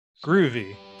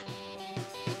Groovy.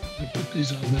 I put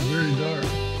these on. They're very dark.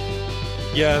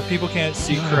 Yeah, people can't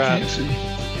see No, I crap. can't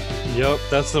see. Yep,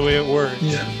 that's the way it works.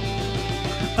 Yeah.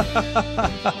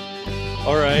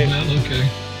 All right, Well, okay.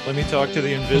 let me talk to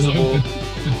the Well, I invisible. hope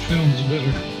it films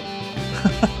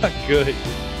better. Good.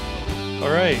 All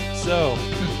right, so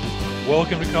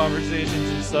welcome to Conversations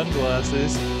in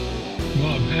Sunglasses.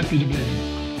 Well, I'm happy to be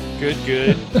here.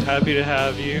 Good. Happy to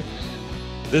have you.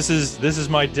 This is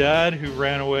my dad who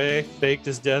ran away, faked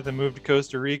his death, and moved to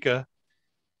Costa Rica.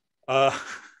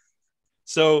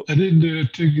 So I didn't do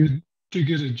it too good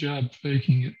a job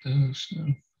faking it though. So a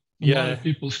lot yeah, of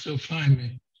people still find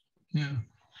me.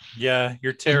 Yeah.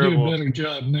 you're I'll do terrible. a better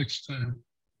job next time.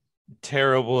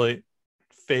 Terrible at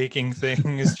faking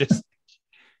things, just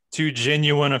too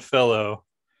genuine a fellow.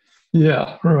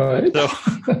 Yeah, right. So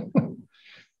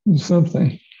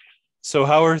Something. so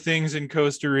how are things in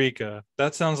Costa Rica?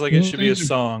 That sounds like it Well, should be a things are-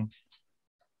 song.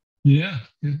 Yeah,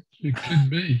 it could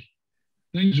be.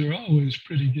 Things are always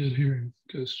pretty good here in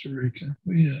Costa Rica.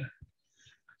 We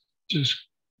just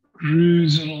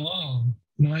cruising along.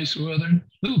 Nice weather. A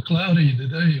little cloudy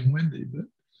today and windy, but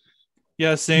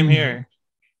Yeah, same here.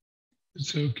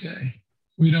 it's okay.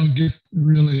 We don't get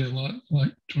really a lot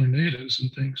like tornadoes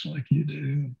and things like you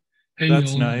do. Hail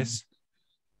That's and nice.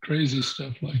 crazy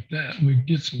stuff like that. We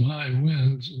get some high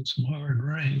winds and some hard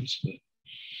rains, but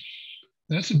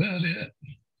that's about it.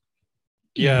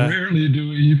 Yeah. Rarely do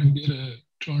we even get a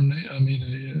tornado,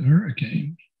 a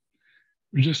hurricane.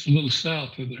 We're just a little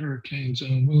south of the hurricane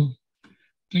zone. I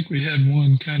think we had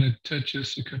one kind of touch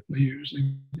us a couple of years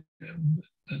ago, but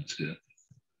that's it.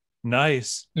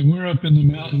 Nice. And we're up in the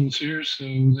mountains here, so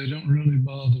they don't really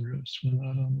bother us. We're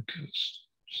not on the coast.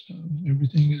 So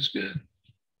everything is good.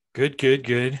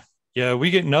 Good. Yeah,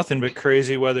 we get nothing but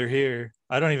crazy weather here.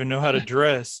 I don't even know how to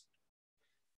dress.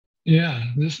 Yeah,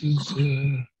 this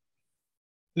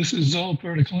is all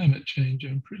part of climate change.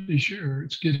 I'm pretty sure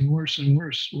it's getting worse and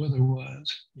worse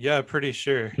weather-wise. Yeah, pretty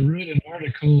sure. I read an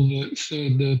article that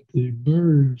said that the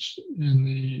birds in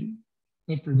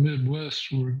the upper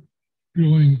Midwest were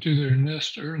going to their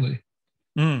nest early,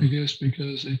 I guess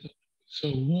because they thought it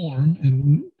was so warm.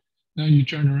 And now you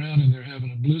turn around and they're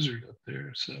having a blizzard up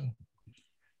there. So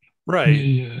Right.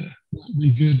 may not be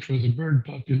good for the bird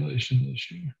population this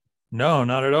year. No,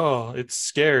 not at all. It's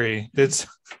scary. It's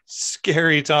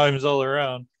scary times all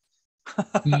around.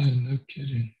 Yeah, no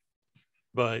kidding.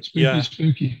 But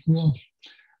Spooky. Well,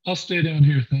 I'll stay down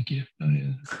here. Thank you.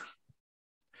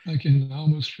 I can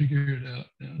almost figure it out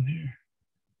down here.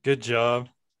 Good job,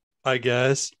 I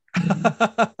guess.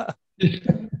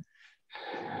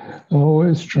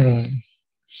 Always trying.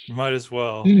 Might as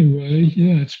well. Anyway,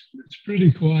 yeah, it's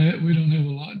pretty quiet. We don't have a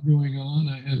lot going on.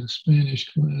 I had a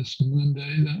Spanish class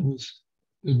Monday. That was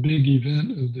the big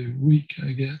event of the week,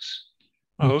 I guess.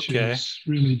 Which Okay. is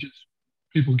really just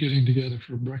people getting together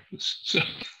for breakfast. So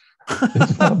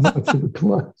it's not much of a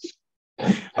class.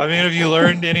 I mean, have you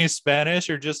learned any Spanish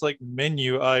or just like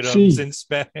menu items in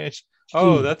Spanish?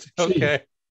 Oh, that's okay.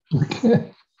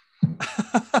 Okay.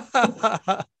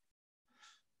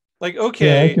 Like,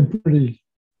 okay. Yeah, I can pretty.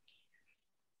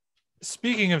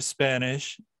 Speaking of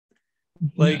Spanish,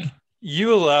 like Yeah.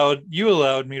 you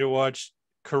allowed me to watch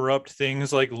corrupt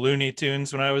things like Looney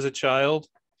Tunes when I was a child.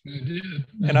 I did.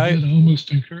 And I did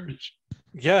almost encourage.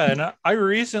 Yeah, and I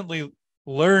recently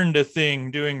learned a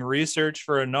thing doing research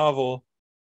for a novel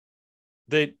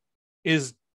that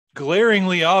is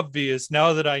glaringly obvious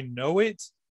now that I know it.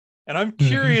 And I'm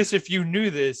curious if you knew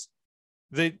this,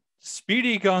 that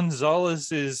Speedy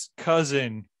Gonzalez's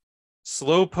cousin,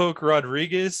 Slowpoke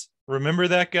Rodriguez, remember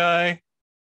that guy?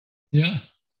 Yeah.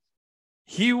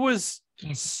 He was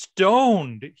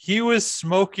stoned. He was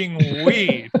smoking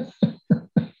weed.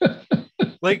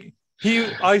 Like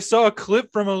I saw a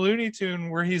clip from a Looney Tune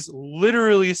where he's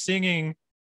literally singing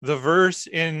the verse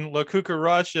in La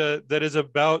Cucaracha that is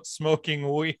about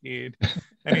smoking weed.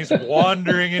 And he's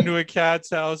wandering into a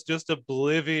cat's house just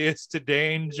oblivious to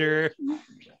danger.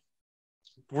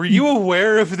 Were you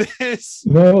aware of this?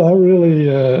 No, I really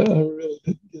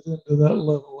didn't get into that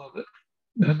level of it.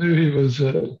 I knew he was.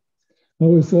 I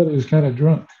always thought he was kind of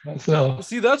drunk myself.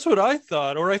 See, that's what I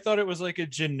thought, or I thought it was like a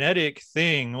genetic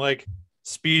thing. Like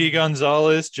Speedy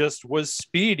Gonzalez just was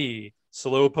speedy.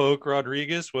 Slowpoke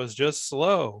Rodriguez was just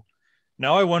slow.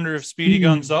 Now I wonder if Speedy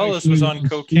Gonzalez was on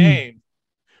cocaine.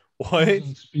 What? I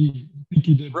think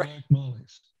he did black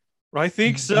mollies. I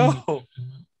think so.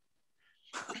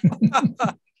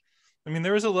 I mean,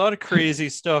 there was a lot of crazy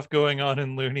stuff going on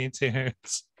in Looney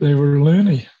Tunes. They were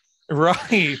loony.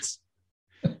 Right.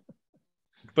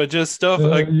 But just stuff a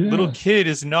little kid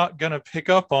is not going to pick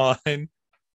up on.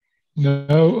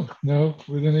 No,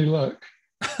 with any luck.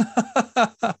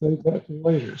 Save that for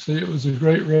later. See, it was a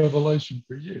great revelation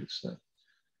for you. So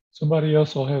somebody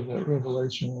else will have that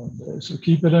revelation one day. So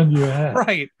keep it under your hat.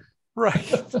 Right.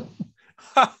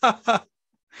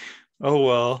 Oh,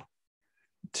 well,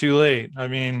 too late. I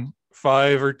mean,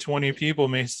 5 or 20 people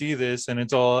may see this and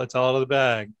it's all out of the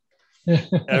bag.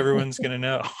 Everyone's going to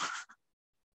know.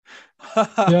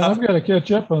 Yeah, I've got to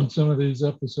catch up on some of these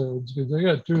episodes because I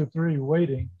got 2 or 3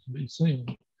 waiting to be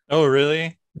seen. Oh,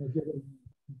 really? I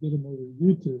get them over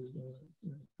YouTube.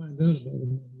 Find out about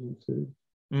them on YouTube.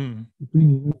 An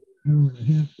hour and a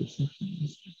half or something.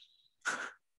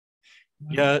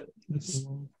 Yeah.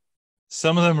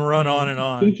 Some of them run on and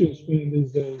on. Attention span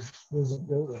these days doesn't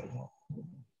go that long.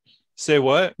 Say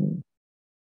what?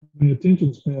 My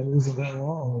attention span isn't that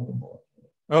long anymore.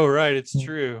 Oh, right. It's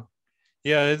true.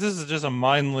 Yeah, this is just a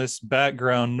mindless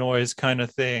background noise kind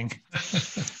of thing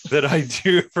that I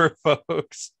do for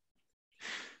folks.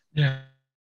 Yeah.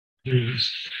 You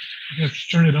have to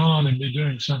turn it on and be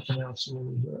doing something else a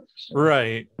little bit. So.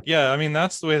 Right. Yeah. I mean,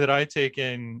 that's the way that I take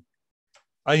in.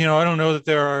 I don't know that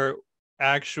there are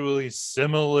actually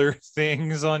similar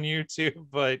things on YouTube,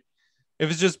 but if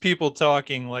it's just people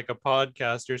talking like a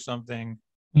podcast or something,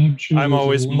 I'm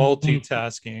always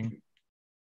multitasking.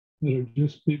 That are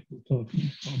just people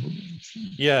talking, probably.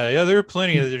 Yeah, there are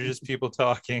plenty that are just people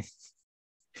talking.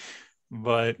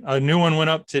 But a new one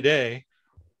went up today.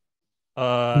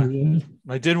 I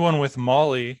did one with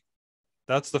Molly.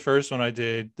 That's the first one I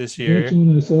did this year. That's the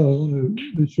one I saw. I want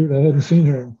to be sure I hadn't seen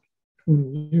her in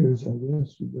 20 years, I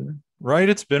guess. Right,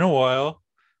 it's been a while.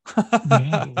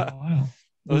 Yeah, a while.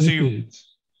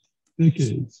 Decades.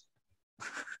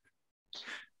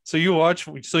 So you watch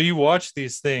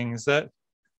these things that.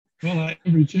 Well,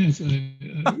 every chance I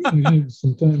have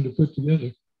some time to put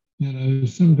together, and I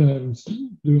sometimes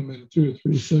do them in 2 or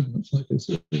 3 segments. Like I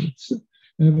said, I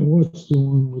haven't watched the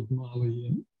one with Molly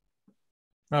yet.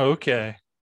 Oh, okay.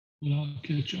 But I'll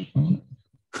catch up on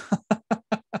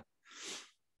it.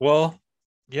 Well,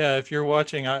 yeah, if you're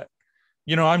watching,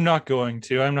 I'm not going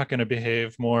to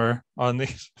behave more on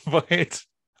these, but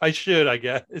I should, I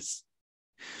guess.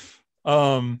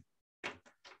 Let's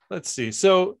see.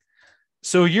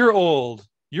 So you're old.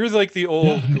 You're like the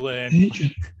old Glenn.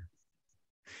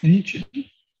 Ancient.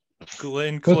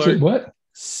 Glenn Clark. What?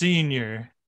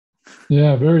 Senior.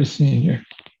 Yeah, very senior.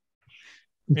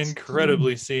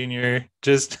 Incredibly senior.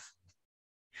 Just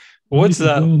what's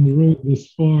that? Down the road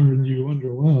this far, and you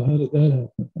wonder, wow, how did that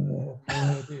happen? I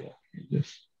have no idea.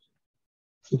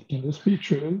 Can this be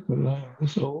true? But I'm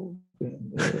this old,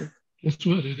 and guess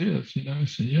what it is? I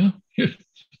said, yeah,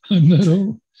 I'm that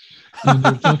old. And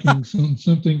they're talking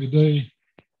something today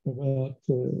about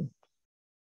when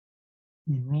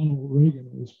Ronald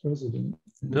Reagan was president.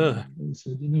 They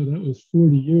said, that was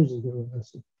 40 years ago. And I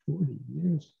said, 40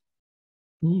 years?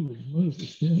 Holy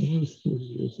Moses, yeah, it was 40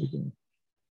 years ago.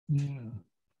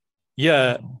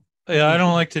 Yeah. I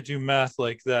don't like to do math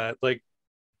like that. Like,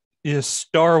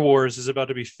 Star Wars is about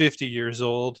to be 50 years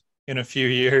old in a few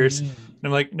years. Yeah. And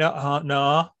I'm like,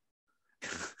 no.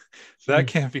 That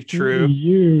can't be true. 40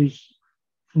 years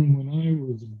from when I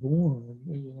was born,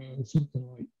 something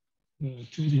like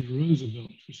Teddy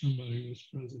Roosevelt for somebody who was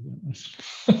president.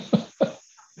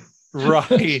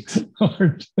 Right. It's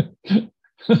hard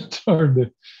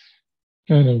to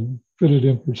kind of put it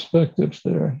in perspective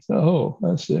there. So,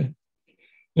 I see.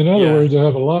 In other words, I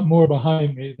have a lot more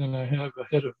behind me than I have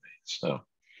ahead of me. So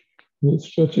it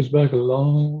stretches back a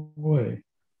long way.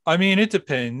 I mean, it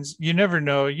depends. You never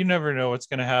know. What's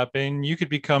going to happen. You could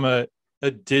become a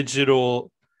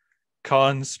digital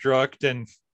construct and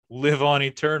live on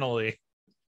eternally.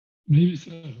 Maybe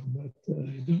so, but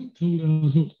I don't hold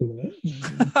out hope for that.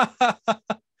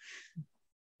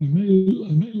 I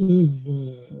may live,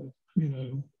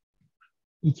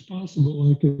 it's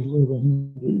possible I could live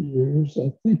 100 years.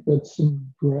 I think that's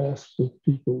some grasp of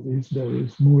people these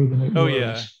days, more than it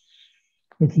was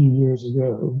a few years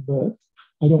ago. But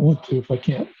I don't want to if I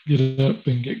can't get up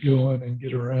and get going and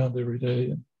get around every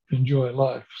day and enjoy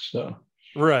life. So,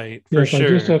 right, for sure. I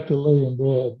just have to lay in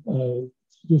bed.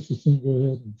 Just as soon go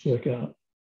ahead and check out.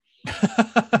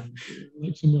 And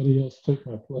let somebody else take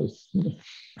my place.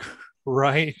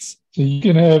 Right. So you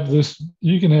can have this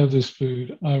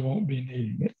food. I won't be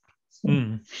needing it.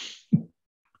 So.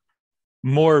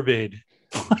 Morbid.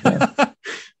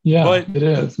 Yeah, but it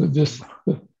is. Just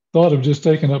the thought of just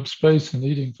taking up space and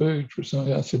eating food for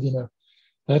somebody. I said,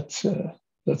 that's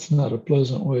not a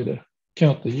pleasant way to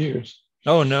count the years.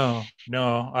 Oh no,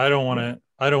 I don't want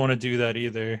to do that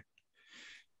either.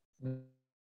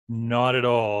 Not at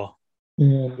all.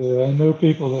 And I know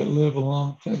people that live a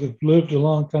long time, that lived a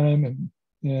long time,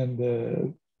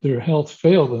 and their health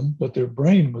failed them, but their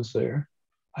brain was there.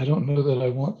 I don't know that I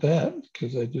want that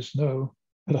because I just know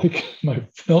that my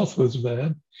health was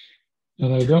bad,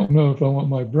 and I don't know if I want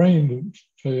my brain to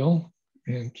fail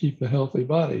and keep a healthy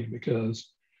body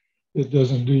because it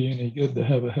doesn't do you any good to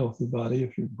have a healthy body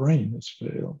if your brain has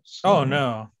failed. Oh So no,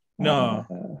 uh,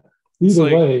 no. It's either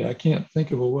like, way, I can't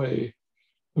think of a way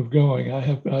of going. I'd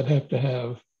have to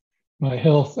have my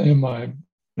health and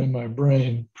my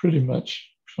brain pretty much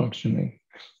functioning.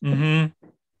 mm-hmm.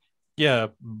 Yeah,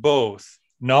 both,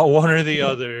 not one or the Yeah.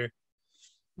 other.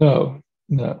 No,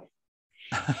 no.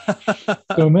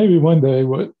 So maybe one day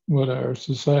what our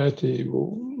society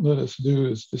will let us do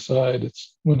is decide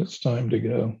it's when it's time to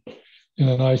go in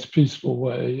a nice, peaceful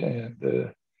way.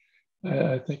 And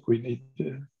I think we need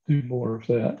to do more of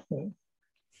that. But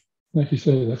like you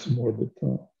say, that's a morbid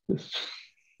thought. Just,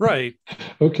 Right.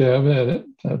 okay, I've had it.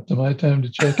 It's my time to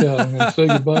check out. I'm going to say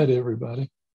goodbye to everybody.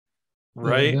 And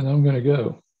Right. then I'm going to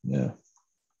go. Yeah.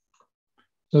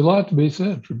 There's a lot to be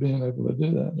said for being able to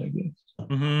do that, I guess.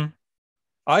 Mm-hmm.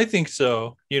 I think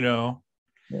so, Yeah.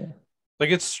 like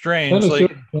it's At strange. a Like,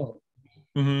 certain point,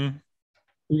 mm-hmm.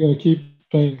 you're going to keep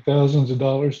paying thousands of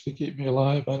dollars to keep me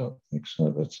alive. I don't think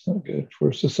so. That's not good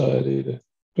for society to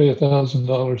pay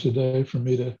 $1,000 a day for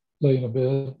me to lay in a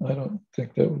bed. I don't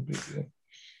think that would be good.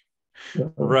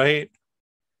 So Right.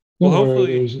 Well, somewhere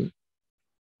hopefully, there's a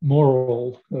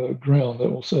moral ground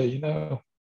that will say,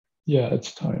 yeah,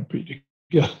 it's time for you to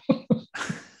go.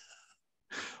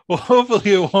 well,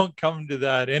 hopefully it won't come to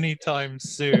that anytime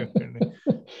soon.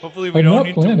 Hopefully we I'm don't not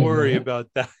need to planning on worry it. about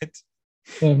that.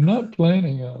 I'm not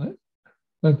planning on it.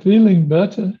 I'm feeling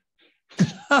better.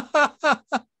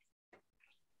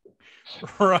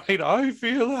 Right. I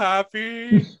feel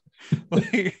happy.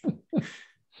 Like,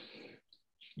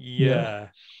 Yeah. yeah.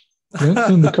 Don't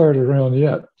send the cart around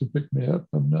yet to pick me up.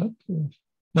 I'm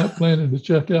not planning to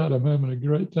check out. I'm having a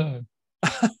great time.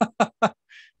 I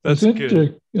That's sent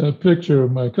good. you a picture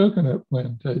of my coconut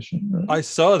plantation. Right? I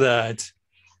saw that.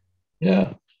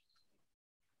 Yeah,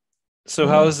 So yeah.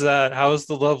 how's that? How's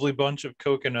the lovely bunch of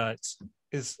coconuts?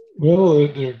 Is Well,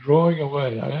 they're growing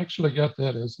away. I actually got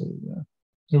that as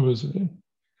it was a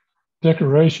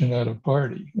decoration at a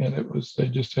party, and they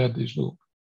just had these little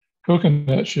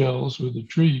coconut shells with the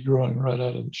tree growing right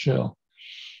out of the shell.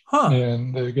 huh.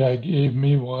 And the guy gave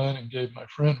me one and gave my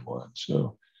friend one.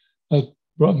 So I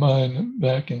brought mine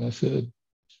back and I said,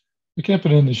 I kept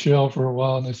it in the shell for a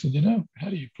while, and I said, how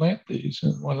do you plant these?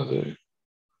 And one of the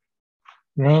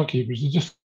groundkeepers said,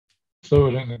 just throw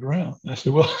it in the ground. I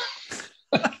said, well,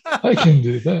 I can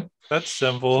do that. That's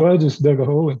So simple. I just dug a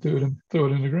hole into it and threw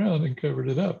it in the ground and covered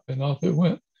it up, and off it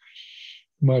went.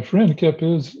 My friend kept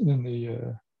his in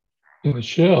the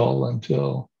shell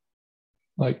until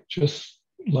like just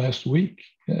last week.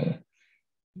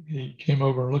 He came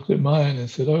over and looked at mine and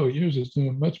said, "Oh, yours is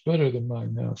doing much better than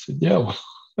mine now." I said, "Yeah, well,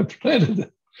 I planted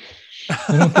it.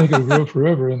 I don't think it'll grow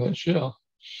forever in that shell."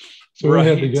 So we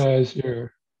had the Right. guys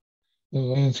here, the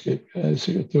landscape guys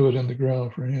here, throw it in the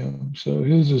ground for him. So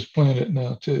his is planted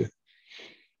now too.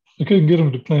 I couldn't get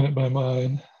him to plant it by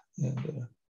mine, and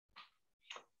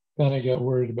kind of got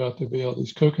worried about there be all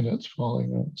these coconuts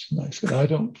falling on us. And I said, "I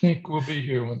don't think we'll be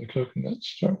here when the coconuts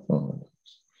start falling."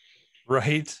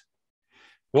 Right.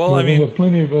 Well, I But we mean, have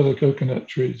plenty of other coconut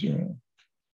trees around.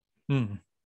 hmm.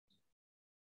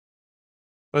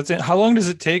 That's it. How long does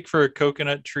it take for a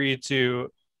coconut tree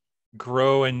to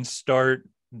grow and start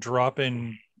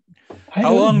dropping? I How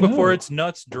don't long before know. its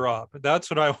nuts drop? That's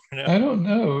what I want to know. I don't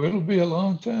know. It'll be a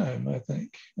long time, I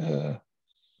think. I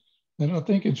don't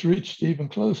think it's reached even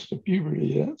close to puberty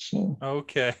yet. So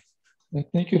Okay. I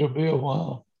think it'll be a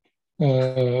while.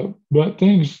 But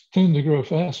things tend to grow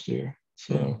fast here.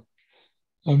 Hmm. So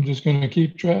I'm just going to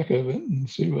keep track of it and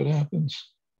see what happens.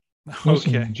 There's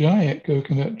Okay. some giant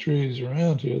coconut trees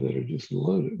around here that are just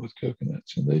loaded with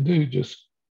coconuts, and they do just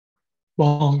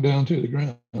bong down to the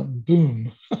ground.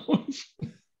 Boom.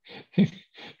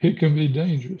 It can be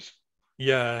dangerous.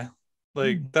 Yeah.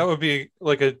 Like Hmm. that would be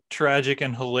like a tragic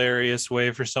and hilarious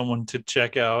way for someone to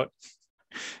check out.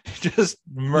 Just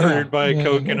Yeah, murdered by a and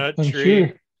coconut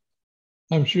tree.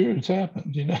 I'm sure it's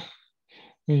happened. I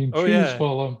mean, Oh trees yeah.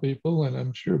 fall on people, and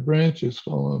I'm sure branches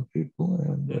fall on people,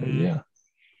 and Hmm. yeah,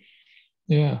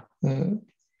 yeah,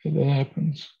 it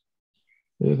happens.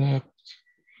 It happens.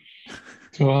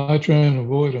 So I try and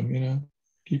avoid them.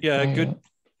 Keep Yeah, an eye good out.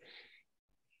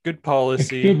 good I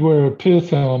policy. could wear a pith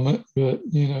helmet, but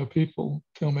people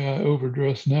tell me I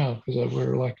overdress now because I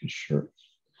wear like a shirt.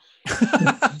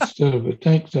 instead of a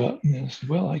tank top. And I said,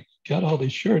 well, I got all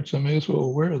these shirts. I may as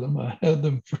well wear them. I had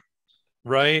them for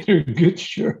Right. they're good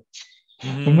shirts.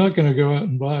 I'm Mm-hmm. not going to go out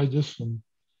and buy just some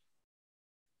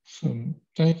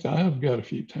tank. I've got a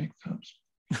few tank tops.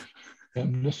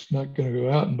 I'm just not going to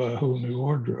go out and buy a whole new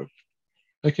wardrobe.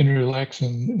 I can relax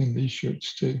in these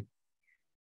shirts too.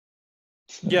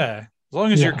 So, Yeah, as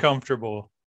long as you're yeah,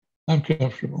 comfortable. I'm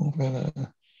comfortable. And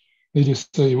they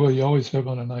just say, well, you always have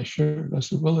on a nice shirt. I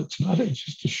said, well, it's not. It's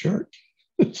just a shirt.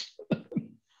 It's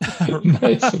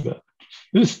nice about it.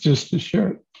 It's just a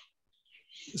shirt.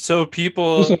 So This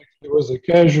people, actually was a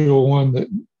casual one that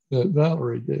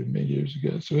Valerie gave me years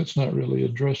ago. So it's not really a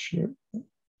dress shirt.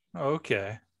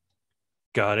 okay,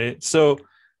 got it. So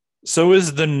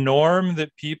is the norm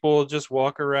that people just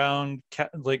walk around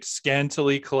like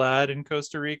scantily clad in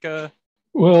Costa Rica?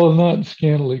 Well, not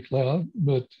scantily clad,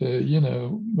 but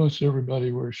most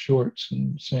everybody wears shorts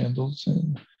and sandals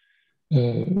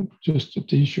and just a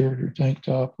t-shirt or tank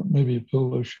top, or maybe a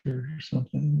polo shirt or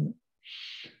something.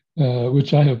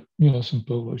 Which I have, some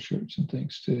polo shirts and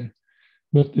things too.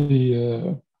 But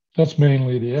the that's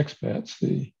mainly the expats.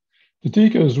 The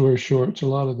Ticos wear shorts. A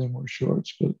lot of them wear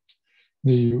shorts, but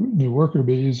the worker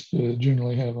bees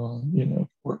generally have on,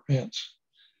 work pants,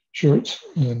 shirts,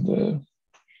 and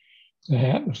a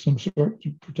hat of some sort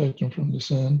to protect them from the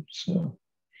sun. So,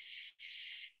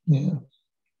 yeah,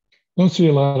 don't see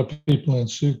a lot of people in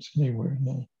suits anywhere.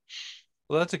 No.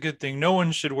 Well, that's a good thing. No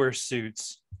one should wear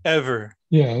suits ever.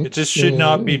 Yeah, It just should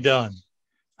not be done.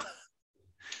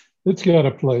 it's got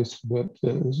a place, but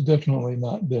it's definitely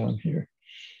not down here.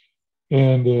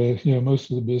 And most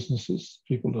of the businesses,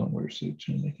 people don't wear suits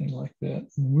or anything like that.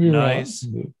 And Nice.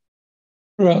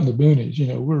 we're out in the boonies.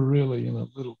 We're really in a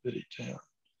little bitty town,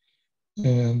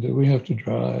 and we have to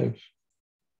drive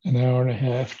an hour and a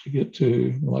half to get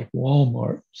to like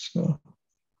Walmart. So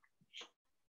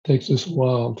it takes us a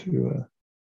while to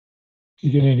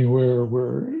get anywhere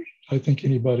where I think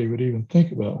anybody would even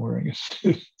think about wearing a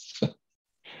suit. So,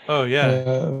 Oh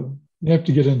yeah. you have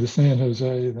to get into San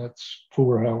Jose. That's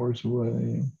 4 hours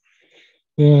away.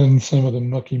 Then some of the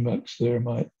mucky mucks there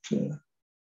might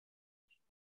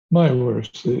wear a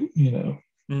suit.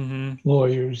 Mm-hmm.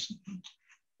 Lawyers,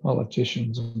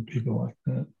 politicians, and people like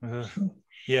that. So,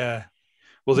 Yeah.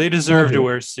 Well, they not deserve to here.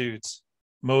 wear suits.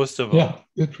 Most of them. Yeah,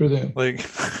 good for them. Like,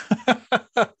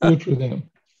 Good for them.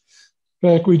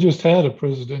 In fact, we just had a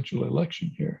presidential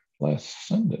election here last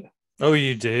Sunday. oh,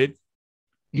 you did?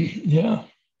 Yeah,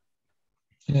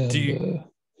 Do and you do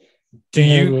they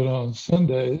have you it on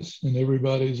Sundays, and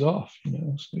everybody's off. So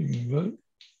you can vote.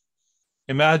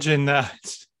 imagine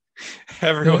that Yeah,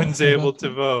 everyone's how able about to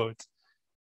that? vote?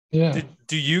 Yeah.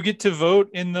 Do you get to vote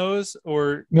in those,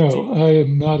 or No, I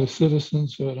am not a citizen,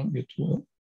 so I don't get to vote.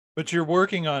 but you're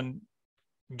working on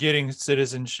getting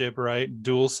citizenship, right?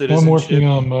 Dual I'm citizenship,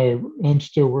 I'm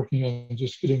still working on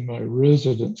just getting my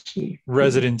residency here.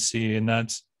 residency, and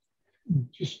that's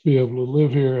Just be able to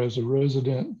live here as a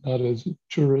resident, not as a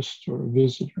tourist or a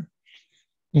visitor.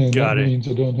 And that got it. means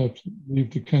I don't have to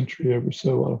leave the country every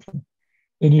so often.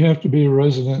 And you have to be a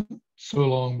resident so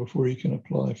long before you can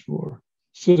apply for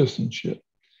citizenship.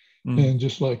 Mm, And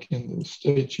just like in the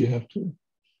States, you have to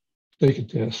take a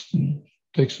test and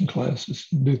take some classes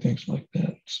and do things like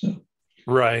that. So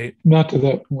right. not to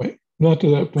that point. Not to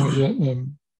that point yet.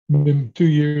 I've been 2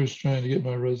 years trying to get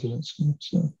my residency,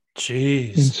 so and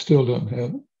Jeez. still don't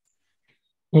have it.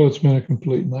 Oh, it's been a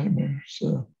complete nightmare.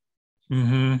 So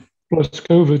Mm-hmm. plus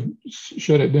COVID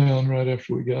shut it down right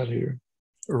after we got here.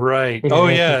 Right. Put it Oh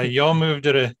off yeah, again. y'all moved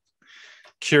at a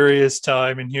curious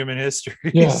time in human history.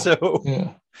 Yeah, So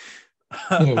yeah,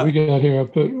 yeah. We got here.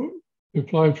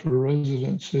 Applied for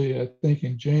residency, I think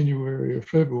in January or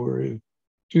February of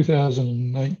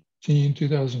 2019,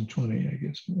 2020, I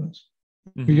guess it was.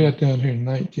 We mhm. got down here in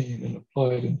 19 and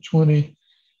applied in 20,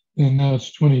 and now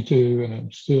it's 22, and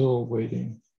I'm still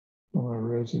waiting for my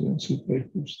residency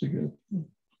papers to go through.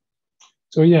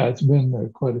 So yeah, it's been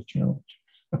quite a challenge.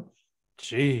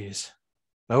 Jeez.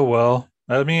 Oh well.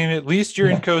 I mean, at least you're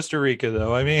in Yeah, Costa Rica,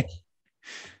 though. I mean,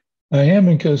 I am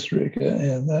in Costa Rica,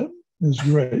 and that is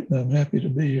great. I'm happy to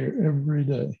be here every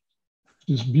day.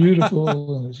 It's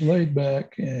beautiful and it's laid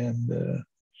back, and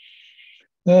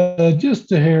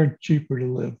just a hair cheaper to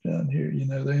live down here.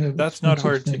 They have that's not expensive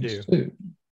hard to things do. too.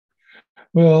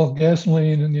 Well,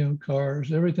 gasoline and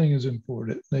cars, everything is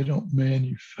imported. They don't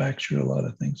manufacture a lot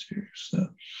of things here. So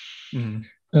Mm,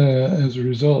 as a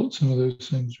result, some of those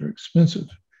things are expensive.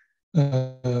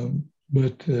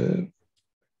 But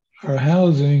our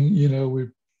housing, we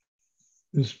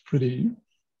is pretty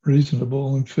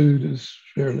reasonable, and food is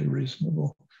fairly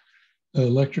reasonable.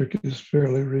 Electric is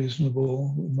fairly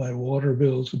reasonable. My water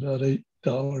bill is about $8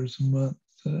 a month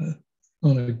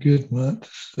on a good month.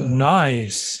 So,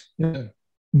 Nice. yeah,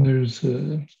 there's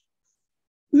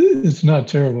it's not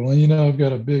terrible. And I've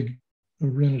got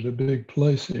rented a big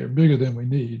place here, bigger than we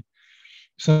need.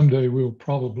 Someday we'll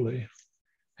probably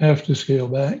have to scale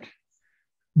back,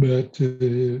 but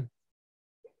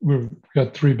we've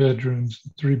got 3 bedrooms,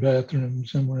 3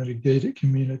 bathrooms, and we're in a gated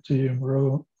community, and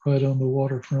we're right on the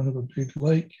waterfront of a big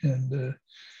lake, and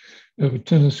we have a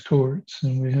tennis courts,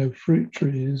 and we have fruit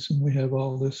trees, and we have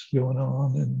all this going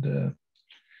on,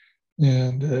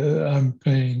 and I'm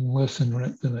paying less in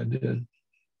rent than I did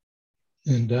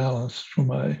in Dallas for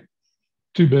my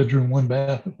 2-bedroom,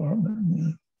 1-bath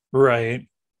apartment. Right.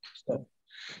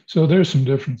 So there's some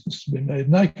differences to be made,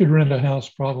 and I could rent a house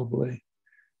probably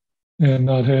and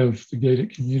not have the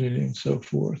gated community and so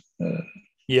forth.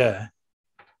 Yeah.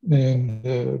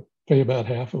 And pay about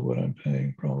half of what I'm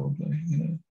paying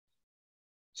probably.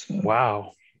 So,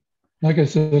 wow. like I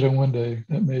said, on one day,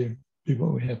 that may be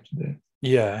what we have to do.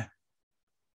 Yeah.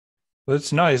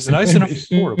 That's nice. Nice enough.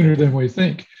 Sooner than we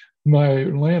think. My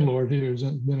landlord here has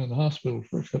been in the hospital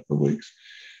for a couple of weeks,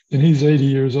 and he's 80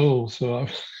 years old. So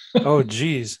oh,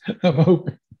 geez. I'm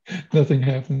hoping nothing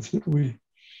happens that we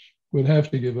would have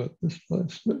to give up this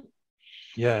place. But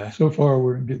yeah, so far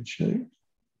we're in good shape.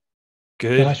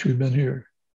 Good. Gosh, we've been here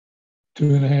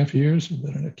 2.5 years,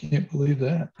 and I can't believe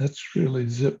that. That's really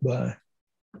zipped by.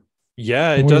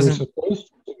 Yeah, it doesn't. We were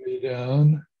supposed to be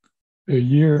down a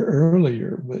year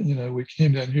earlier, but we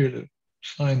came down here to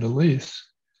sign the lease.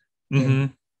 Mm-hmm.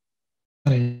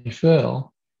 And he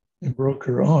fell and broke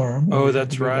her arm. Oh,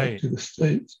 that's right. Back to the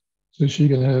States, so she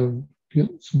could get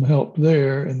some help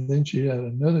there, and then she had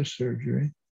another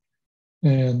surgery,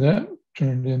 and that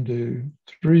turned into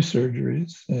 3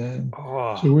 surgeries, and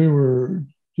so we were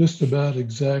just about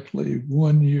exactly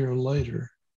 1 year later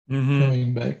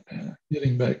coming back down,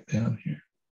 getting back down here.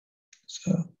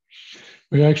 So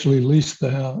we actually leased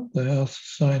the house. The house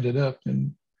signed it up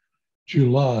in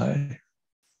July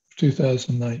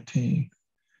 2019.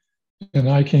 And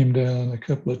I came down a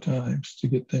couple of times to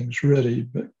get things ready,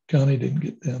 but Connie didn't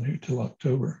get down here till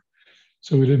October.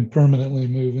 So we didn't permanently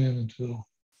move in until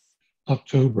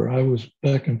October. I was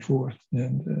back and forth,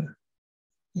 and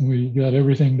we got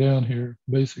everything down here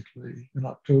basically in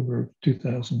October of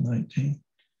 2019.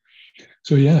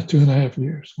 So yeah, 2.5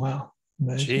 years. Wow.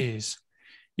 Amazing. Jeez.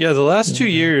 Yeah, the last 2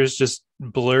 years just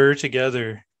blur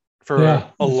together for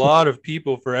a lot of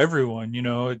people, for everyone.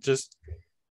 It just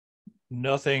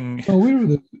nothing. Well,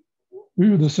 we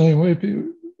were the same way.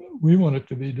 We wanted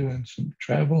to be doing some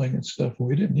traveling and stuff.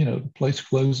 We didn't. The place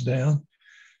closed down.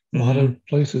 A lot of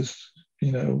places,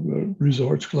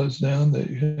 resorts closed down. They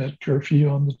had curfew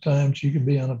on the times you could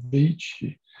be on a beach.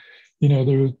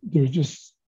 There was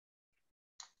just,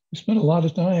 we spent a lot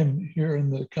of time here in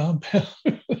the compound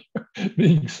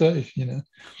being safe.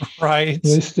 Right.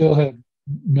 They still have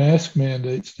mask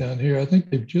mandates down here. I think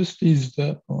they've just eased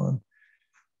up on,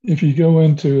 if you go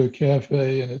into a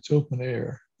cafe and it's open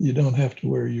air, you don't have to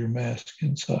wear your mask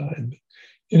inside. But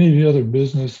any of the other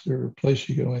business or place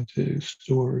you go into,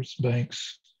 stores,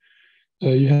 banks,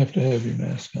 you have to have your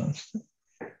mask on.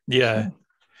 Yeah. So,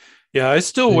 yeah, I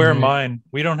still wear mine.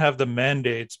 We don't have the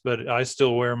mandates, but I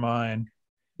still wear mine.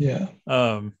 Yeah.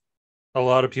 A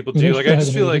lot of people do. Like, I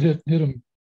just feel like hit them.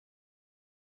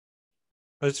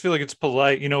 I just feel like it's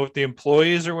polite. If the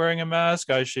employees are wearing a mask,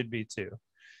 I should be too.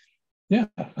 Yeah,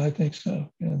 I think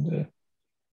so. And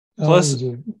plus,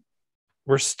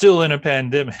 we're still in a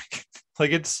pandemic.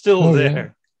 Like, it's still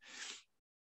there.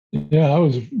 Yeah,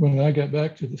 when I got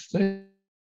back to the States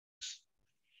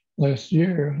last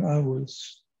year, I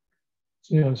was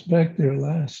back there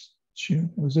last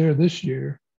June. I was there this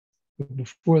year. But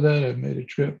before that, I made a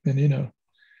trip, and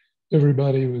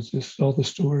everybody was just, all the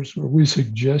stores where we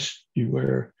suggest you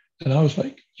wear. And I was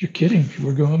like, you're kidding me.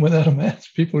 We're going without a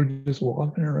mask. People are just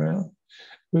walking around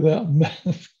without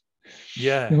masks.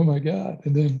 Yeah. Oh my God.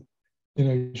 And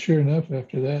then, sure enough,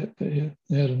 after that, they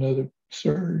had another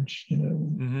surge,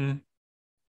 The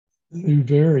new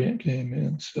variant came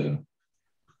in. So,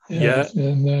 yeah.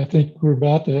 And I think we're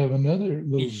about to have another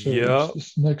little surge. Yep.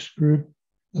 This next group,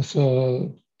 I saw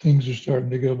things are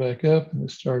starting to go back up, and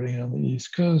it's starting on the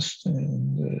East Coast.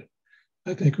 And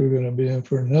I think we're going to be in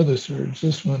for another surge.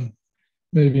 This one,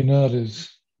 maybe not as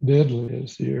deadly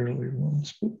as the earlier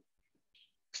ones, but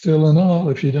still in all,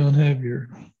 if you don't have your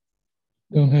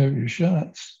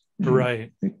shots,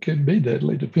 right, it could be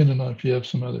deadly, depending on if you have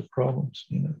some other problems.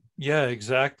 Yeah,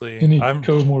 exactly. Any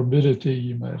comorbidity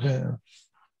you might have.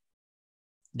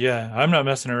 Yeah, I'm not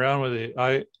messing around with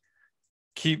it.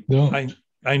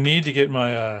 I need to get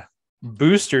my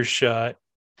booster shot.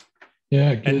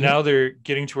 Yeah, and now they're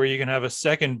getting to where you can have a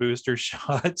second booster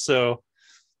shot. So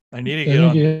I need to get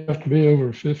on. You have to be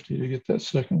over 50 to get that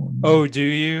second one. Oh, do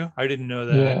you? I didn't know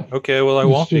that. Yeah. Okay, well, I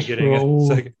won't be getting a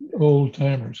second. Old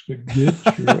timers, but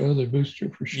get your other booster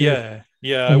for sure.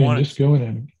 Yeah. I mean, just go in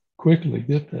and quickly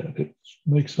get that. It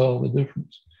makes all the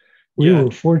difference. We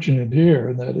were fortunate here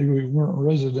in that we weren't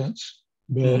residents,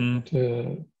 but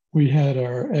we had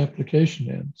our application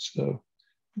in. So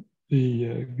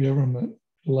the government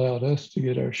allowed us to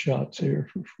get our shots here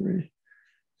for free.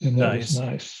 And that was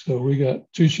nice. So we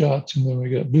got 2 shots and then we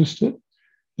got boosted.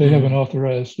 They haven't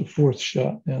authorized a 4th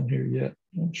shot down here yet.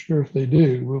 I'm sure if they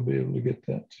do, we'll be able to get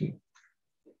that too.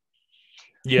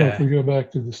 Yeah. Or if we go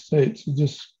back to the States,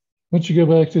 once you go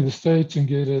back to the States and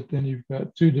get it, then you've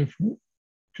got 2 different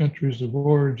countries of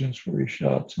origins for your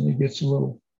shots, and it gets a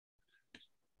little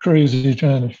crazy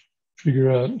trying to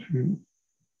figure out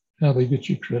how they get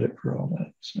you credit for all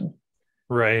that. So,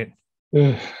 right.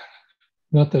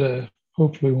 Not that I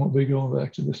hopefully won't be going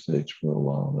back to the States for a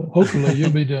while, but hopefully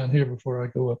you'll be down here before I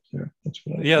go up there. That's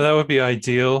what I think. That would be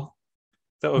ideal.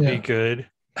 That would be good.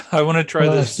 I want to try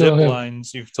the zip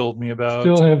lines you've told me about.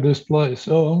 Still have this place.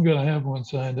 Oh, I'm going to have one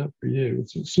signed up for you.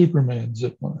 It's a Superman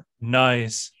zip line.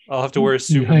 Nice. I'll have to wear a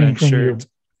Superman shirt.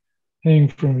 Hang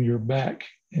from your back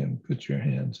and put your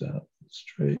hands out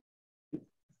straight.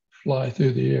 Fly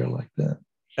through the air like that.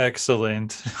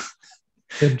 Excellent.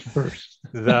 Head first.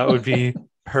 That would be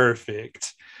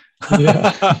perfect.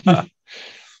 Yeah.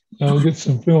 I'll get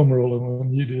some film rolling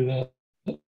when you do that.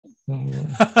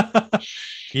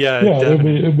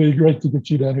 It'd be great to get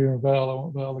you down here in Val. I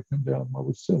want Val to come down while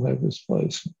we still have this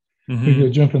place. We go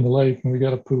jump in the lake, and we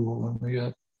got a pool, and we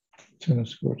got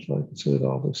tennis courts, like I said,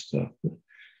 all this stuff. But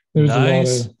there's a lot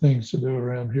of things to do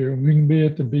around here. We can be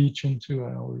at the beach in 2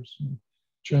 hours and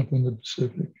jump in the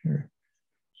Pacific here.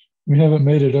 We haven't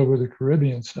made it over the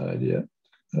Caribbean side yet,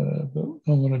 but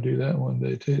I want to do that one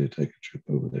day too, to take a trip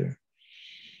over there.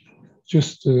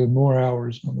 Just more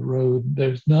hours on the road.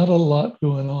 There's not a lot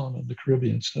going on the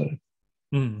Caribbean side.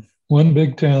 One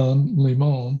big town,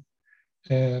 Limon,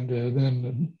 and then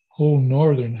the whole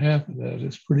northern half of that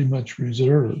is pretty much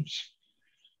reserves.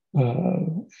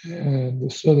 And the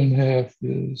southern half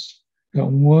is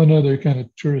got one other kind of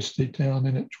touristy town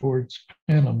in it towards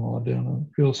Panama down on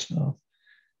the real south.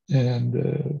 And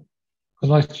I'd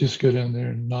like to just go down there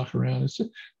and knock around.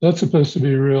 That's supposed to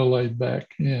be real laid back,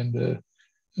 and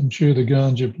I'm sure the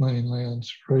ganja plane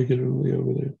lands regularly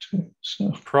over there too.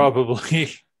 So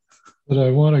probably. But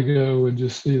I want to go and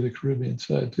just see the Caribbean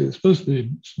side too. It's supposed to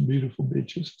be some beautiful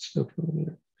beaches and stuff over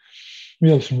there.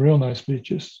 We have some real nice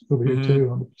beaches over here too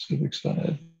on the Pacific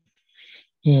side.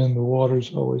 And the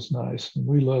water's always nice. And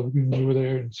we love going over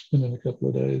there and spending a couple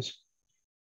of days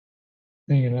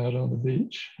hanging out on the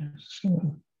beach.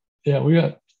 So, we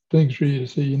got things for you to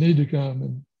see. You need to come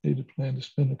and need to plan to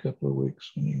spend a couple of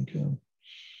weeks when you can come.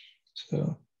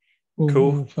 So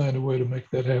we'll find a way to make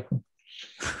that happen.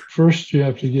 First, you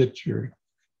have to get your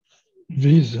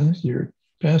visa, your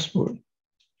passport.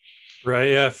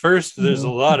 Right. Yeah. First, there's a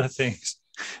lot of things.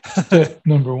 Step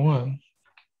number 1.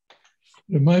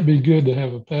 It might be good to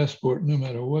have a passport no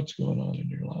matter what's going on in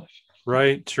your life.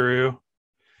 Right. True.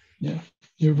 Yeah.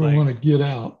 You ever want to get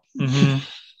out?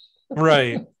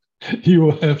 Right. You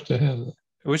will have to have that.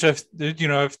 Which I've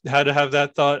had to have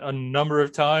that thought a number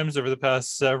of times over the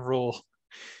past several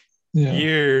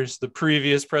years. The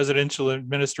previous presidential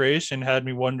administration had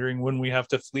me wondering when we have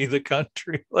to flee the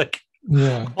country,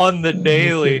 on the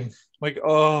daily. Like,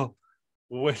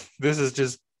 this is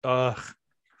just, but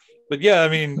yeah, I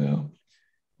mean,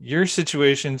 your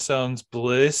situation sounds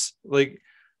bliss. Like,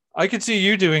 I could see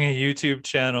you doing a YouTube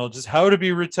channel, just how to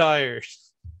be retired.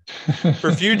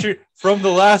 For future, from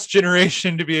the last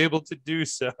generation to be able to do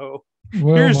so.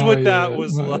 Well, here's what that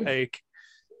was like.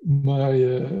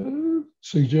 My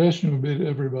suggestion would be to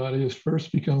everybody is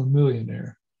first become a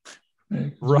millionaire.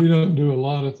 Right? We don't do a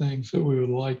lot of things that we would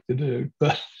like to do,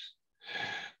 but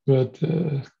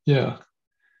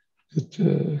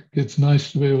it's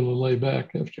nice to be able to lay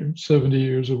back after 70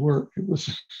 years of work. It was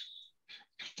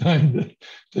time to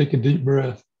take a deep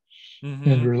breath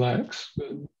and relax.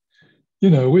 But,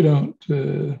 we don't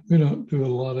do a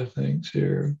lot of things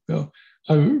here. Well,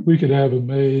 we could have a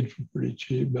maid for pretty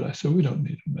cheap, but I said we don't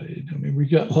need a maid. I mean, we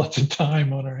got lots of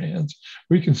time on our hands.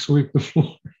 We can sweep the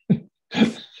floor.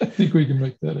 I think we can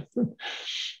make that happen.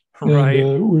 Right.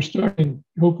 And, we're starting.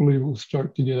 Hopefully, we'll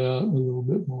start to get out a little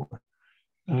bit more.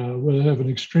 But I have an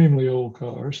extremely old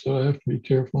car, so I have to be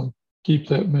careful and keep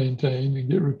that maintained and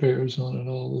get repairs on it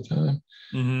all the time.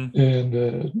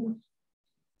 And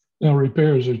Now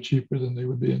repairs are cheaper than they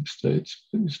would be in the States,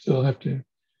 but you still have to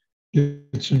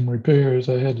get some repairs.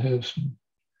 I had to have some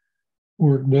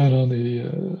work done on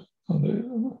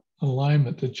the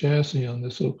alignment. The chassis on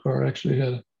this little car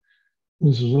actually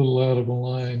was a little out of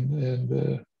line,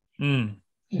 and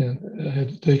I had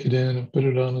to take it in and put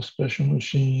it on a special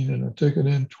machine. And I took it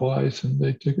in twice, and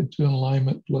they took it to an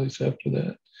alignment place after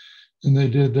that, and they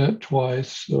did that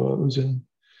twice. So I was in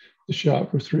the shop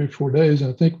for 3 or 4 days.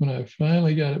 And I think when I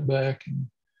finally got it back and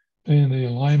paying the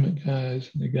alignment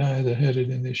guys and the guy that had it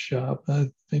in his shop,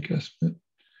 I think I spent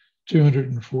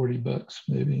 $240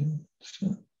 maybe.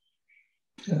 So,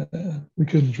 we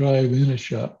couldn't drive in a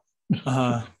shop.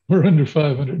 We're under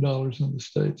 $500 in the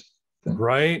States.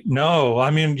 Right? No,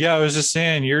 I mean, yeah, I was just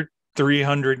saying your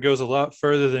 300 goes a lot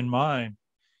further than mine.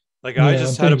 Like I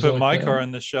just had to put my car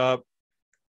in the shop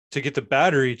to get the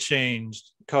battery changed.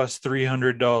 It cost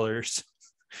 $300.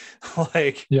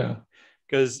 Like, yeah,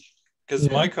 because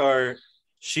my car,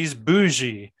 she's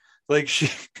bougie. Like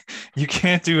you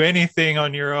can't do anything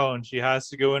on your own. She has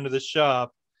to go into the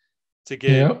shop to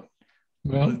get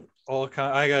all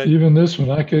kind. I got even this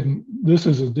one. I couldn't. This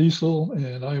is a diesel,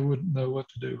 and I wouldn't know what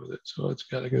to do with it. So it's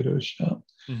got to go to a shop.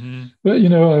 Mm-hmm. But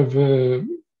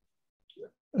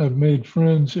I've made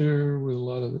friends here with a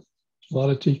lot of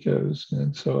Ticos,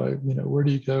 and so where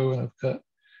do you go? And I've got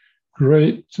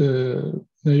great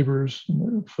neighbors,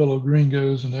 fellow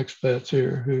gringos and expats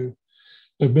here who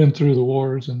have been through the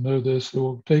wars and know this. So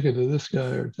we'll take it to this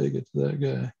guy or take it to that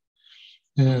guy,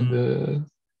 and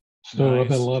so nice. I've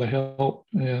had a lot of help,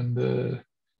 and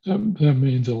that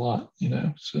means a lot,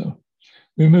 So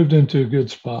we moved into a good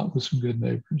spot with some good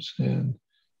neighbors, and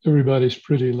everybody's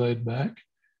pretty laid back,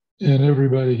 and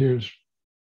everybody here is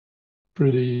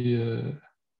pretty,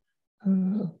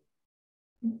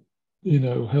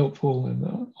 helpful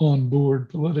and on board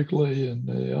politically, and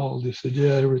they all just said,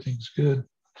 "Yeah, everything's good."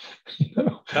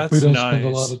 That's we don't nice. spend a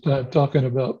lot of time talking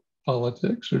about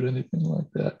politics or anything like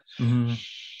that. Mm-hmm.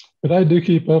 But I do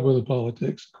keep up with the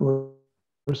politics. Of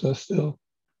course, I still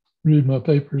read my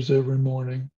papers every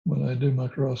morning when I do my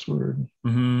crossword.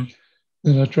 Mm-hmm.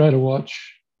 And I try to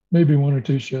watch maybe 1 or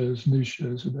 2 news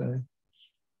shows a day.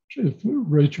 If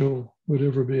Rachel would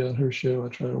ever be on her show, I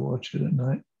try to watch it at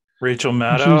night. Rachel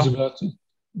Maddow?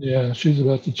 She's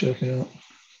about to check out.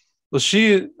 Well,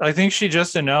 I think she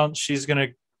just announced she's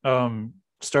going to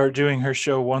start doing her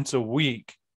show once a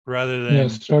week rather than... Yeah,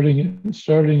 starting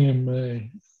in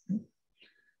May.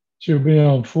 She'll be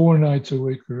on 4 nights a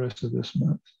week the rest of this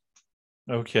month.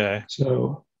 Okay.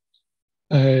 So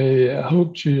I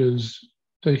hope she is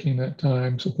taking that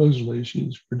time. Supposedly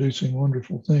she's producing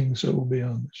wonderful things that will be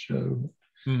on the show.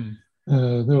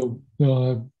 They'll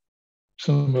have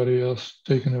somebody else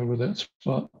taking over that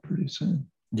spot pretty soon.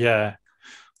 Yeah.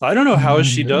 I don't know how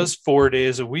she does 4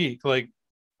 days a week. Like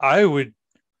I would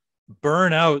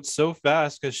burn out so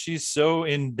fast because she's so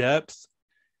in depth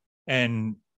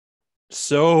and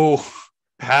so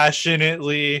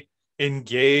passionately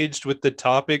engaged with the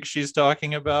topic she's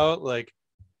talking about. Like,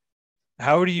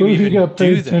 how do you even if you got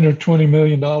paid $10 or $20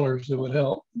 million, it would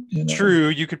help. True,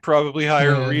 you could probably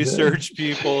hire research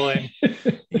people, and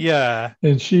yeah.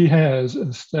 And she has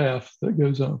a staff that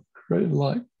goes on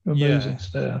amazing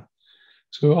staff.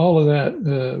 So all of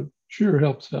that sure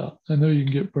helps out. I know you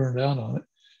can get burned out on it,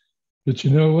 but you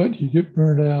know what? You get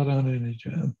burned out on any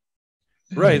job.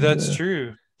 Right, that's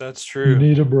true. That's true. You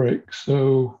need a break.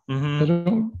 So I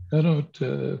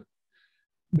don't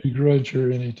begrudge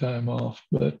her any time off,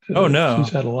 but she's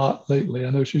had a lot lately.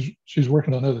 I know she's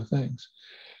working on other things,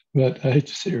 but I hate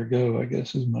to see her go, I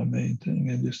guess, is my main thing.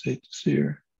 I just hate to see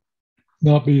her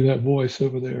not be that voice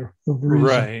over there.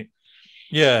 Right.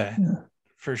 Yeah,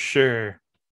 for sure.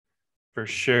 For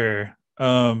sure.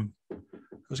 I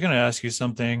was going to ask you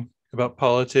something about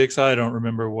politics. I don't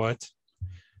remember what.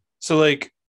 So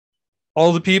like,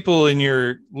 all the people in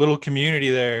your little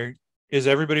community there, is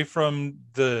everybody from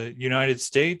the United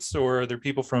States, or are there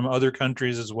people from other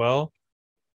countries as well?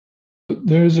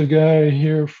 There's a guy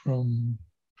here from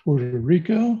Puerto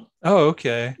Rico. Oh,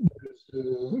 okay.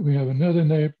 We have another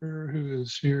neighbor who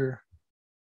is here.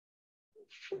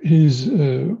 He's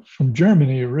from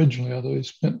Germany originally, although he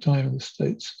spent time in the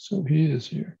States. So he is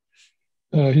here.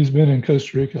 He's been in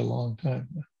Costa Rica a long time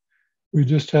now. We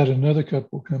just had another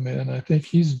couple come in. I think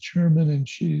he's German and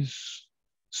she's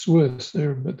Swiss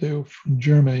there, but they were from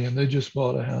Germany and they just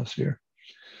bought a house here.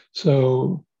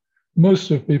 So most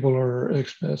of the people are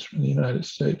expats from the United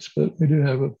States, but we do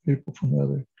have people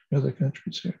from other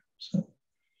countries here. So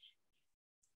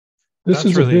this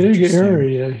is really a big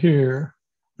area here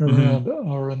around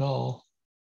Arenal.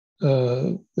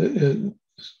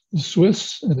 the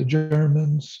Swiss and the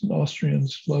Germans and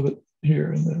Austrians love it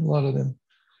here, and a lot of them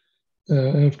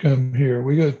have come here.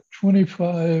 We go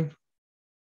 25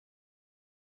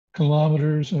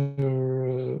 kilometers,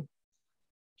 or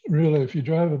really, if you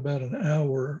drive about an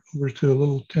hour over to a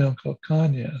little town called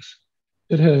Cañas,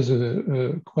 it has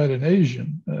quite an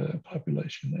Asian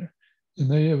population there. And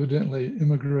they evidently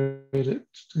immigrated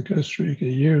to Costa Rica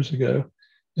years ago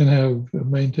and have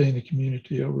maintained a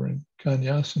community over in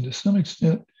Cañas, and to some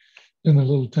extent in the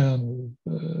little town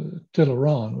of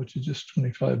Tilarán, which is just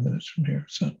 25 minutes from here.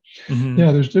 So,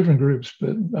 yeah, there's different groups,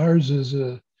 but ours is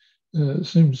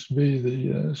seems to be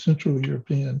the Central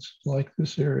Europeans like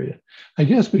this area. I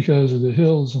guess because of the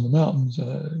hills and the mountains,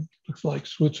 looks like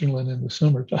Switzerland in the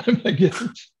summertime, I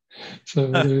guess. So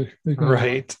they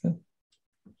right.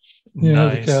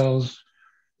 The cows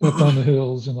up on the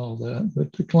hills and all that.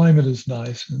 But the climate is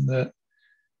nice, and that,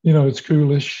 it's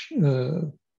coolish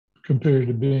compared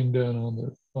to being down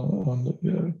on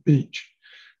the beach,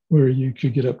 where you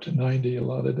could get up to 90 a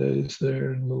lot of days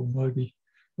there and a little muggy.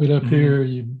 But up here,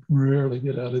 you rarely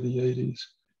get out of the 80s.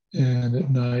 And at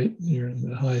night, you're in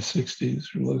the high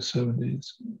 60s or low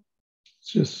 70s. It's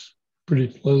just pretty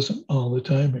pleasant all the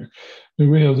time here.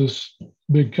 And we have this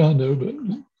big condo, but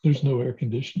there's no air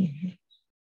conditioning here.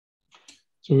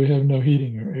 So we have no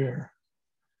heating or air.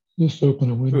 Just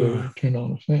open a window and turn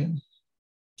on a fan.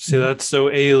 See, that's so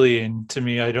alien to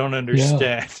me. I don't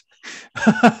understand.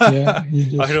 Yeah,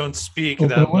 I don't speak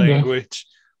that language.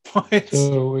 What?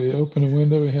 So we open a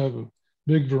window. We have a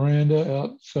big veranda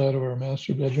outside of our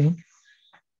master bedroom.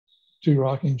 2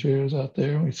 rocking chairs out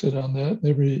there. We sit on that.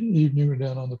 Every evening we're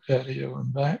down on the patio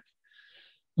and back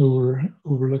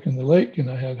overlooking the lake, and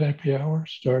I have happy hour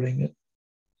starting at,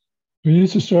 we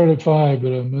used to start at 5,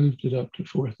 but I moved it up to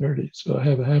 4:30. So I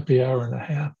have a happy hour and a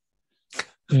half.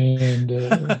 And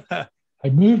I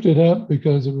moved it up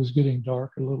because it was getting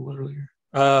dark a little earlier.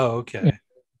 Oh, okay. And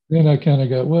then I kind of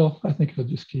got, well, I think I'll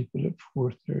just keep it at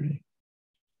 4:30.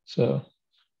 So,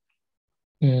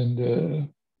 and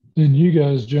then you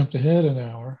guys jumped ahead an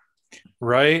hour.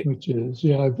 Right. Which is,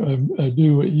 I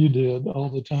do what you did all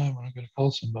the time when I'm going to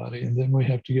call somebody, and then we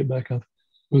have to get back up.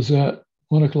 Was that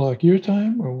 1 o'clock your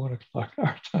time or 1 o'clock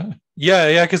our time?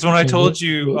 Yeah. Because when I told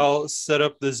you I'll set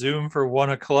up the Zoom for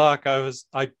 1 o'clock,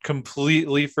 I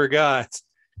completely forgot.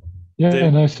 Yeah,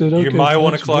 and I said, okay, my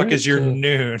 1 o'clock is your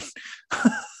noon.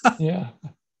 Yeah,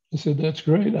 I said, that's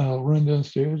great. I'll run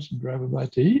downstairs and grab a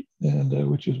bite to eat, and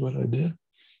which is what I did.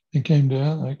 And came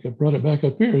down. I brought it back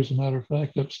up here, as a matter of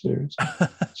fact, upstairs.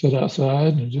 Sat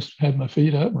outside and just had my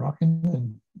feet up, rocking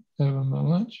and having my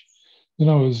lunch. Then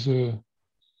I was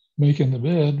making the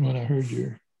bed when I heard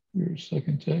your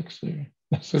second text there.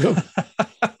 I said, oh,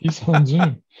 he's on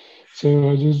Zoom.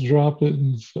 So I just dropped it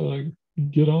and said,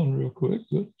 get on real quick.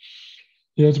 But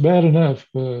yeah, it's bad enough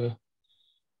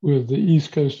with the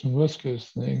East Coast and West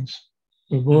Coast things.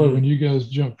 But boy, when you guys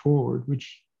jump forward,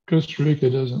 which Costa Rica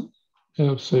doesn't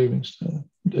have savings time,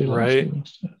 daylight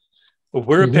savings time. Well,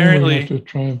 we're apparently we have to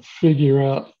try and figure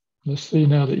out. Let's see,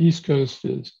 now the East Coast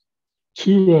is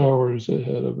 2 hours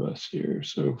ahead of us here.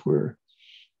 So if we're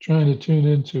trying to tune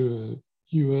into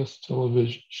a U.S.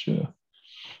 television show,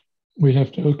 we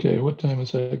have to, okay, what time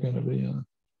is that going to be on?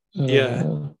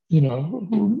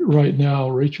 Right now,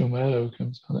 Rachel Maddow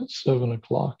comes on at 7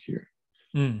 o'clock here.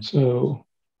 So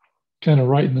kind of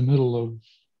right in the middle of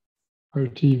our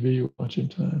TV watching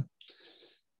time.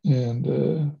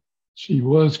 And she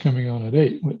was coming on at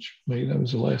 8, which maybe that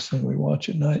was the last thing we watch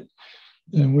at night.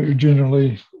 And we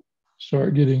generally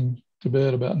start getting to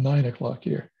bed about 9 o'clock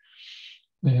here,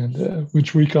 and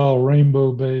which we call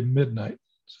Rainbow Bay Midnight.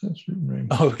 So that's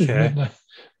Rainbow Bay Midnight,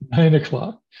 9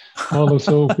 o'clock. All those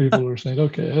old people are saying,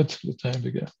 okay, that's the time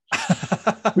to go.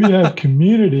 We have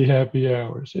community happy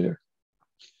hours here,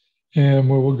 and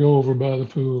where we'll go over by the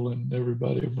pool and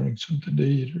everybody will bring something to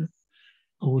eat, or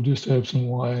we'll just have some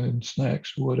wine and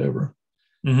snacks or whatever.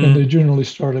 And they generally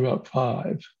start about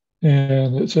 5.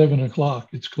 And at 7 o'clock,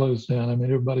 it's closed down. I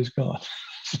mean, everybody's gone.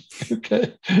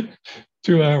 Okay,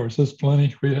 2 hours, that's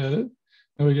plenty. We had it.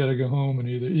 Now we got to go home and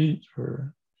either eat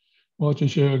or watch a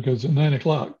show, because at 9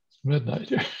 o'clock, it's midnight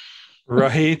here.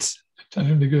 Right.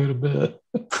 Time to go to bed.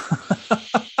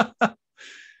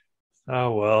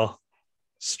 Oh, well.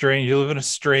 Strange. You live in a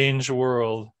strange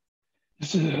world.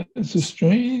 It's a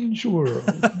strange world.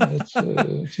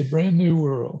 It's a brand new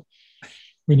world.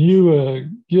 When you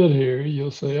get here,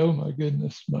 you'll say, oh my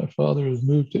goodness, my father has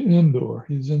moved to indoor.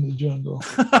 He's in the jungle.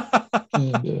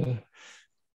 And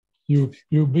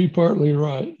you'll be partly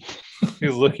right.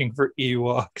 He's looking for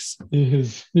Ewoks.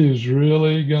 He's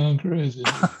really gone crazy.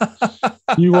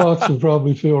 Ewoks will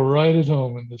probably feel right at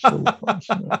home in this little place.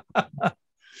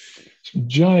 Some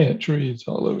giant trees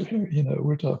all over here.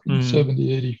 We're talking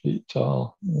 70, 80 feet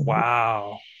tall.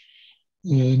 Wow.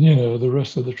 And, the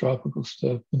rest of the tropical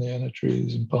stuff, banana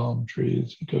trees and palm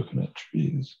trees and coconut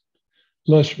trees,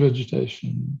 lush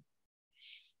vegetation,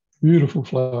 beautiful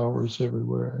flowers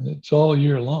everywhere. And it's all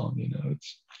year long,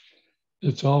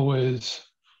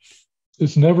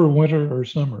 it's never winter or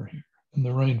summer here in the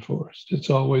rainforest. It's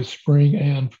always spring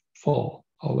and fall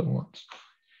all at once.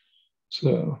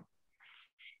 So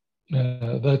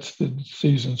that's the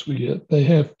seasons we get. They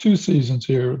have two seasons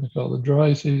here. They call the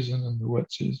dry season and the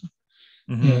wet season.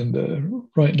 And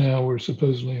right now we're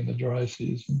supposedly in the dry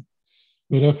season.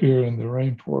 But up here in the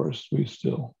rainforest, we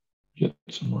still get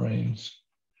some rains.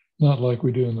 Not like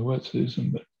we do in the wet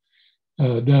season, but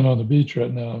down on the beach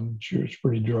right now, I'm sure it's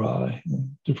pretty dry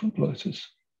in different places.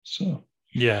 So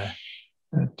yeah,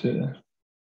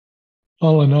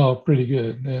 all in all, pretty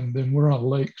good. And then we're on a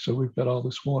lake, so we've got all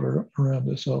this water around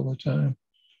us all the time.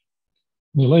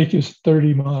 The lake is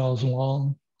 30 miles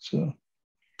long. So,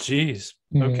 geez,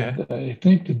 okay. I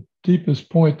think the deepest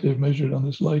point they've measured on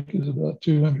this lake is about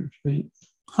 200 feet.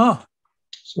 Huh.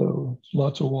 So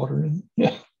lots of water in it.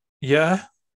 Yeah. Yeah,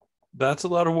 that's a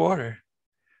lot of water.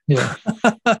 Yeah.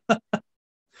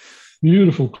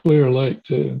 Beautiful clear lake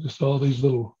too. Just all these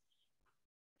little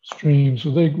streams.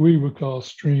 So we would call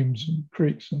streams and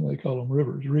creeks, and they call them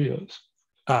rivers, rios.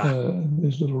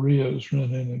 These little rios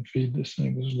run in and feed this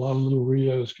thing. There's a lot of little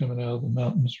rios coming out of the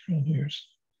mountains around here.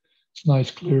 It's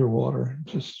nice clear water.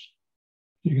 Just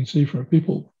you can see from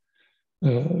people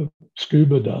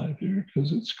scuba dive here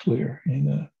because it's clear.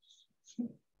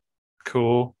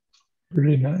 Cool.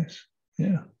 Pretty nice.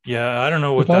 Yeah. Yeah, I don't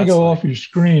know what. If I go off your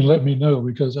screen, let me know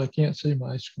because I can't see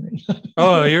my screen.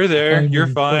 Oh, you're there. You're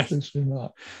fine.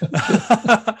 Not.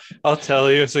 I'll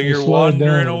tell you. So you're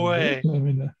wandering away. Let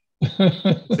me know.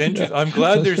 It's interesting. I'm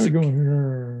glad there's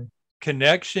a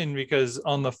connection because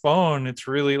on the phone, it's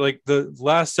really like the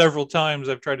last several times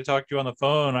I've tried to talk to you on the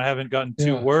phone, I haven't gotten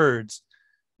two words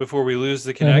before we lose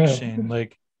the connection.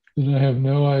 And I have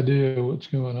no idea what's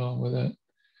going on with that.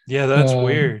 Yeah, that's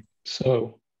weird.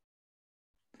 So,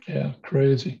 yeah,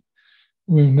 crazy.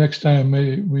 Next time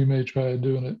we may try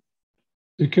doing it.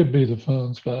 It could be the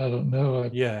phones, but I don't know.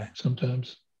 I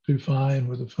sometimes do fine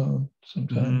with the phone.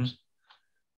 Sometimes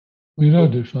we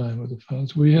don't do fine with the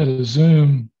phones. We had a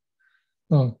Zoom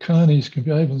on Connie's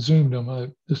computer. I haven't Zoomed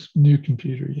on this new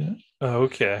computer yet. Oh,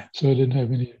 okay. So I didn't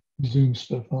have any Zoom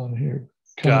stuff on here.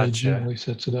 Connie generally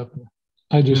sets it up.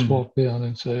 I just walk down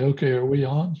and say, "Okay, are we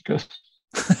on?" Because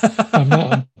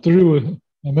I'm through with.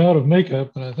 I'm out of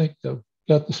makeup, and I think I've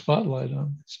got the spotlight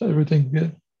on. So everything's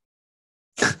good.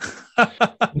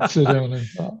 Let's sit down and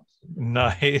talk.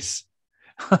 Nice.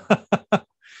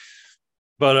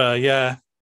 But yeah,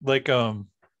 like what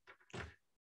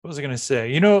was I gonna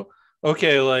say?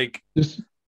 Okay, like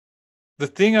the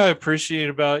thing I appreciate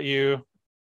about you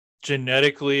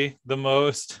genetically the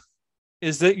most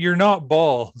is that you're not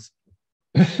bald.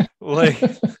 Like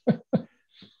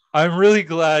I'm really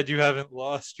glad you haven't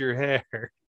lost your hair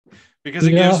because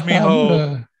it gives me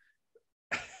hope.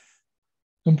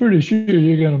 I'm pretty sure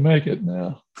you're going to make it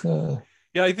now.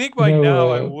 Yeah, I think by now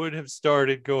I would have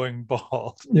started going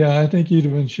bald. Yeah, I think you'd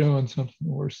have been showing something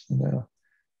worse than now.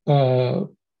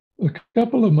 A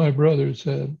couple of my brothers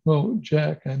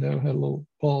Jack, I know, had little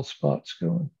bald spots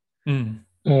going. A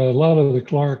lot of the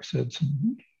Clarks had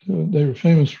some, they were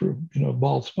famous for,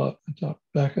 bald spot on the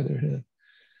back of their head.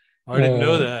 I didn't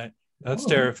know that. That's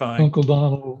terrifying. Uncle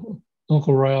Donald,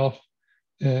 Uncle Ralph,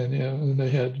 and they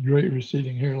had great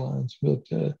receding hairlines. But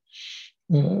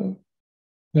now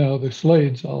the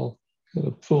Slades all got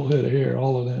a full head of hair,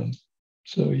 all of them.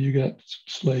 So you got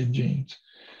Slade genes.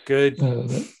 Good.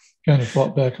 That kind of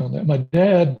fought back on that. My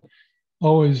dad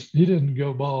he didn't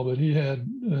go bald, but he had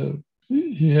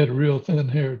real thin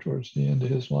hair towards the end of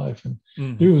his life, and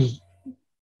he was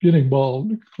getting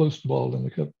bald, close to bald in a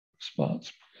couple of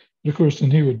spots. But of course, then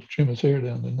he would trim his hair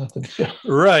down to nothing. So,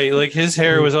 right, like his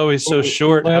hair was always so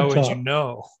short. How would you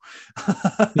know?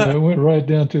 Yeah, it went right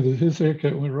down to his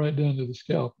haircut went right down to the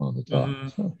scalp on the top.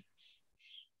 So.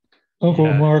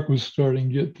 Uncle Mark was starting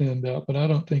to get thinned out, but I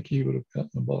don't think he would have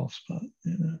gotten a bald spot.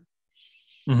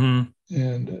 And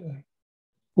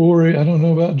Ori, I don't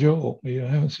know about Joel. I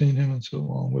haven't seen him in so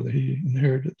long, whether he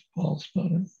inherited the bald spot.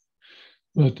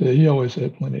 But he always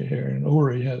had plenty of hair, and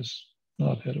Ori has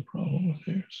not had a problem with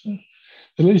hair. So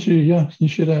at least you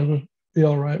should be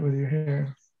all right with your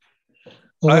hair.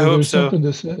 I hope so. Something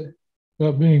to say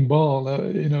about being bald.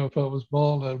 If I was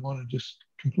bald, I'd want to just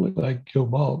completely like go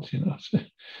bald. Even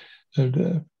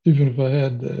if I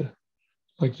had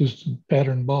like just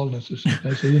pattern baldness or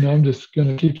something, I say, I'm just going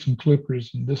to keep some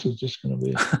clippers, and this is just going to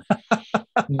be,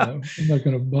 I'm not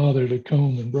going to bother to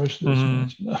comb and brush this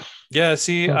much. Yeah.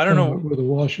 See, I'll I don't comb know. it with a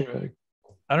wash rag.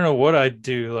 I don't know what I'd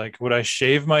do. Like, would I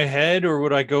shave my head or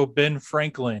would I go Ben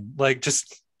Franklin? Like,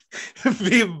 just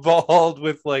be bald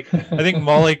with like, I think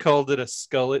Molly called it a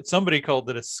skullet. Somebody called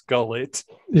it a skullet.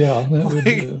 Yeah, Like,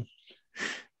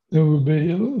 it would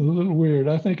be a little weird.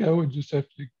 I think I would just have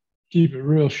to keep it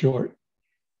real short,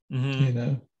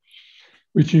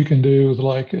 which you can do with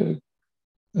like a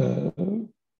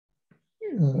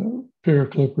pair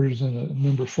of clippers and a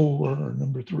number 4 or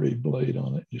number 3 blade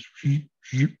on it. Just and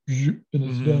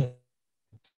it's done.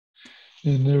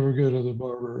 And never go to the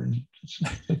barber, and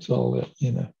that's all that.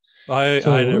 I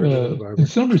never go to the barber. In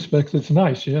some respects, it's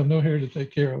nice. You have no hair to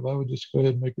take care of. I would just go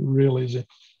ahead and make it real easy.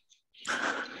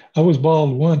 I was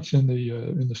bald once in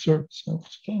the service.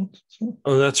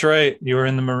 Oh, that's right. You were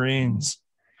in the Marines.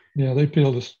 Yeah, they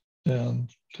peeled us down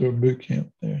to a boot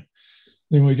camp there.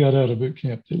 Then we got out of boot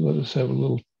camp. They let us have a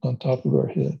little on top of our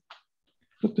head,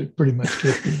 but they pretty much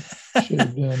kept it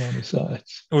shaved down on the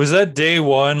sides. Was that day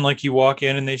one? Like you walk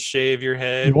in and they shave your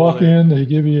head? You walk in, they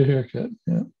give you a haircut.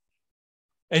 Yeah.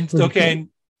 And pretty okay,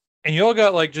 and you all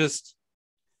got like just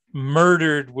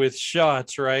murdered with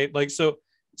shots, right? Like so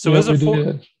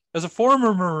yeah, as a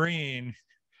former Marine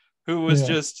who was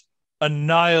just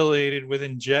annihilated with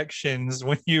injections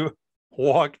when you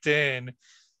walked in,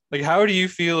 like how do you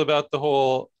feel about the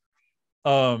whole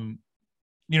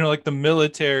like the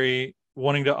military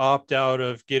wanting to opt out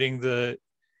of getting the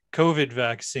COVID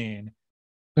vaccine?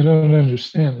 I don't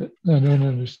understand it. I don't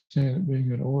understand it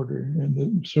being an order. In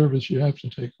the service, you have to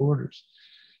take orders,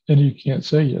 and you can't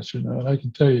say yes or no. And I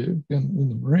can tell you, in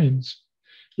the Marines,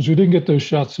 because we didn't get those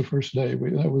shots the first day.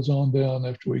 That was on down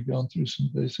after we'd gone through some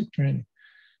basic training.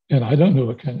 And I don't know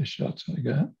what kind of shots I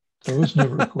got. There was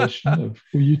never a question of,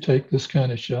 will you take this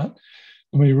kind of shot?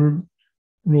 I mean,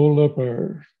 we rolled up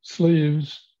our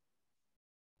sleeves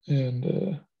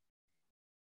and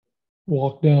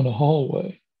walked down a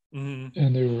hallway.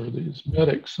 And there were these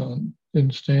medics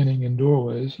standing in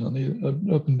doorways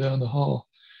up and down the hall.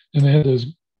 And they had those,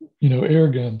 air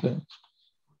gun things.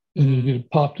 And you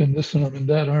get popped in this arm and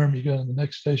that arm. You go to the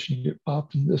next station, you get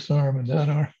popped in this arm and that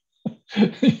arm.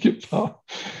 You get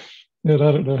popped. And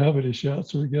I don't know how many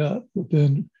shots we got. But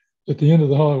then at the end of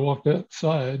the hall, I walked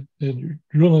outside and your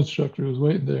drill instructor was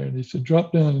waiting there. And he said,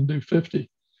 drop down and do 50.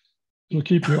 It'll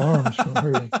keep your arms from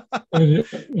hurting. And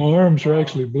my arms are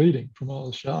actually bleeding from all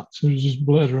the shots. There's just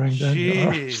blood running down your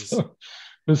arms. So,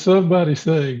 but somebody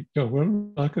saying, we're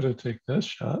not going to take that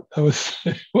shot. I was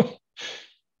saying, well,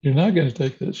 you're not going to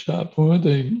take that shot. For one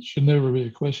thing, it should never be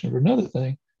a question. For another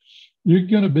thing, you're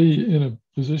going to be in a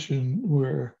position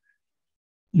where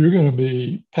you're going to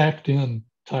be packed in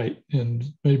tight in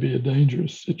maybe a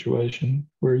dangerous situation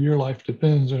where your life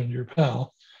depends on your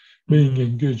pal being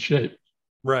in good shape.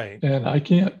 Right. And I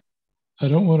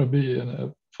don't want to be in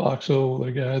a foxhole with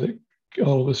a guy that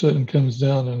all of a sudden comes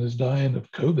down and is dying of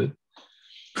COVID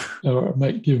or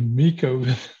might give me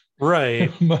COVID.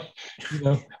 Right.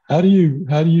 How do you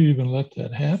even let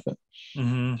that happen?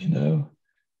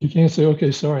 You can't say,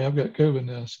 okay, sorry, I've got COVID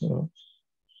now, so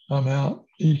I'm out.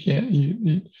 You can't,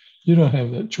 you don't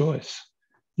have that choice.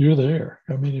 You're there.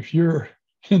 I mean, if you're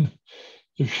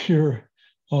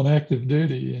on active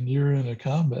duty and you're in a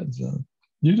combat zone,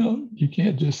 you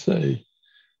can't just say,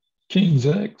 King's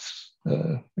X,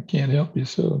 I can't help you,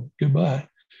 so goodbye.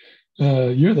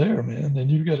 You're there, man,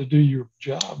 and you've got to do your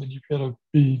job, and you've got to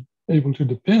be able to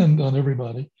depend on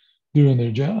everybody doing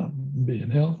their job and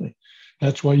being healthy.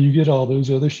 That's why you get all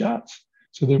those other shots,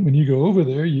 so that when you go over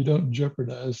there, you don't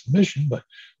jeopardize the mission by,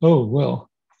 oh, well,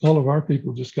 all of our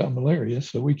people just got malaria,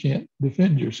 so we can't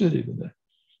defend your city today.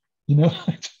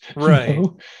 Right.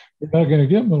 We're not going to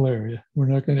get malaria. We're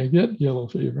not going to get yellow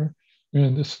fever.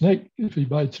 And the snake, if he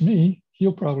bites me,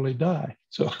 he'll probably die.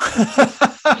 So,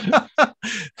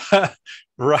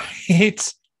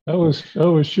 right. I was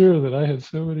sure that I had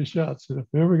so many shots that if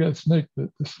I ever got snake,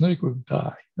 that the snake would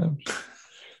die. And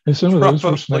some of those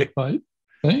were snake bite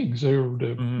things. They were,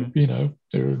 there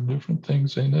were different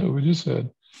things they know. We just said,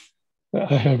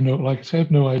 I have no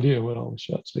idea what all the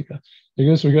shots they got. I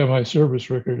guess we got my service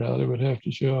record out. It would have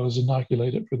to show I was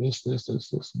inoculated for this, and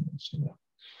this.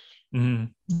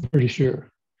 I'm pretty sure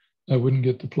I wouldn't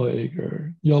get the plague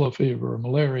or yellow fever or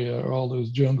malaria or all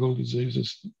those jungle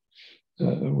diseases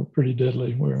were pretty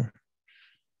deadly, where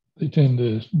they tend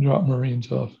to drop Marines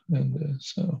off. And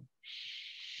so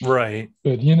Right.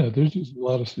 But, you know, there's just a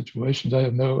lot of situations. I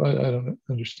don't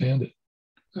understand it.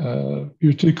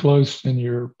 You're too close and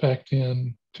you're packed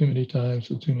in too many times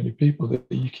with too many people that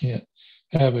you can't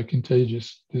have a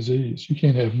contagious disease. You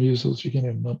can't have measles, you can't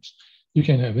have mumps, you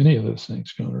can't have any of those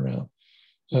things going around.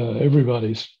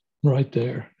 Everybody's right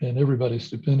there, and everybody's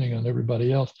depending on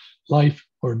everybody else, life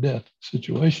or death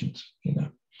situations, you know.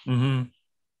 Mm-hmm.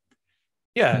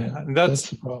 Yeah, Yeah, that's that's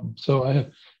the problem. So I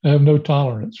have no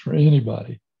tolerance for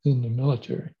anybody in the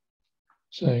military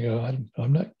saying, "Oh,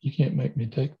 I'm not. You can't make me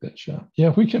take that shot." Yeah,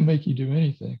 we can make you do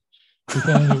anything. We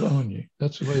kind of own you.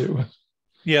 That's the way it was.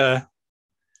 yeah,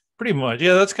 pretty much.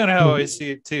 Yeah, that's kind of how I So,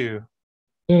 see it too.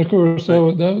 and of course,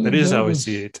 But that is how I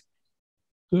see it.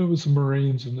 there was some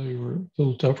Marines, and they were a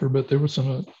little tougher. But there were some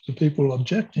of the people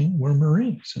objecting were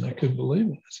Marines, and I couldn't believe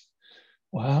it.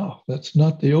 Wow, that's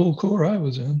not the old Corps I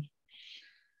was in.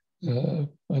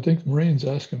 I think the Marines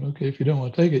asked him, okay, if you don't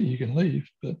want to take it, you can leave.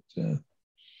 But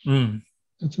Mm.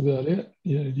 that's about it.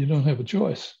 You don't have a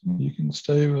choice. You can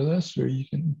stay with us or you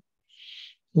can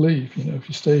leave. You know, if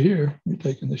you stay here, you're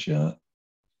taking the shot.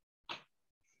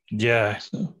 Yeah,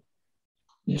 So,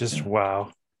 just yeah.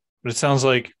 wow. But it sounds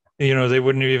like, they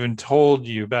wouldn't have even told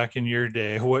you back in your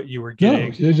day what you were No,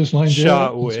 getting they just lined you shot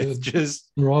up and with. said,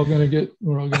 Just we're all going to get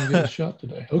a shot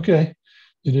today. Okay.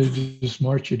 You know, just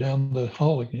march you down the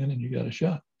hall again and you got a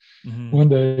shot. Mhm. One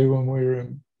day when we were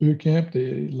in boot camp,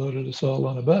 they loaded us all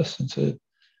on a bus and said,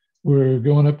 we're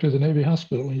going up to the Navy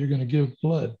hospital and you're going to give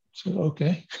blood. So,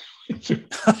 okay. So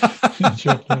we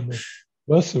jumped on the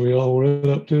bus. So we all went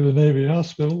up to the Navy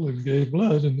hospital and gave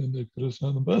blood. And then they put us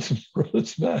on the bus and brought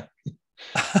us back.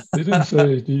 They didn't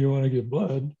say, do you want to give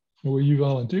blood? Or will you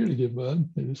volunteer to give blood?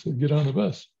 They just said, get on the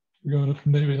bus. We're going up to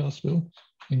the Navy hospital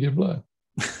and give blood.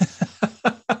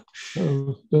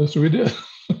 So that's what we did.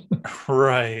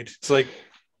 Right. It's like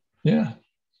Yeah.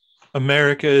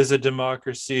 America is a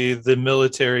democracy. The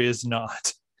military is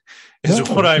not, is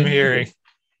No, what I'm hearing.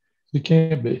 It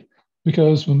can't be.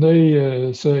 Because when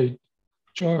they say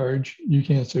charge, you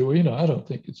can't say, well, you know, I don't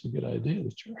think it's a good idea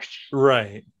to charge.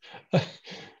 Right.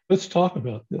 Let's talk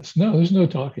about this. No, there's no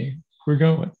talking. We're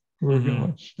going. We're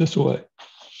going this way,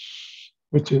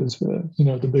 which is, you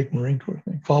know, the big Marine Corps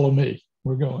thing. Follow me.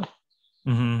 We're going.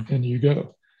 And you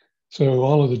go. So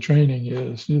all of the training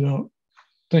is you don't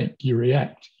think, you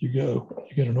react, you go.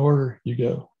 You get an order, you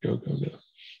go.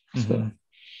 So,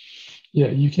 yeah,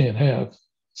 you can't have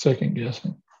second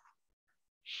guessing.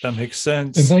 That makes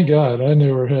And sense. thank God I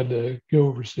never had to go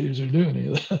overseas or do any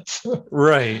of that. So,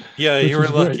 Right. Yeah, which you were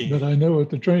is great. lucky. But I know what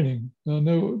the training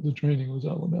was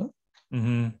all about.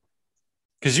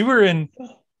 Because you were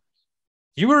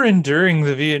in during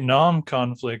the Vietnam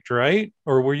conflict, right?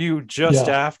 Or were you just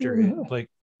Yeah. after it? Like,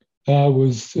 I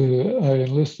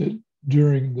enlisted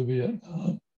during the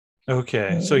Vietnam.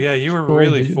 okay. So yeah, you were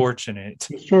really fortunate.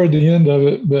 It was toward the end of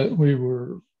it, but we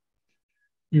were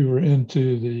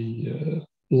into the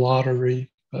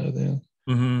lottery by then,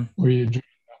 where you drew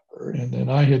a number. And then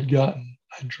I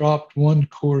dropped one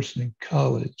course in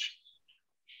college,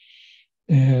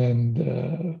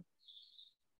 and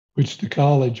which the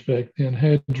college back then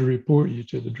had to report you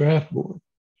to the draft board,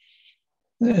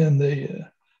 and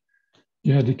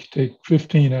you had to take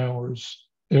 15 hours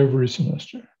every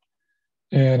semester.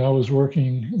 And I was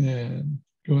working and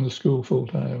going to school full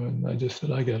time, and I just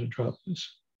said, I got to drop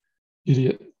this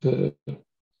idiot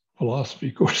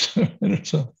philosophy course or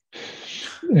something.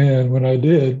 And when I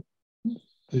did,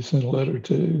 they sent a letter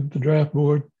to the draft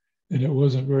board, and it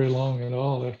wasn't very long at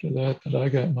all after that I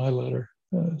got my letter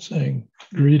saying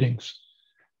greetings,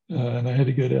 and I had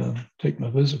to go down take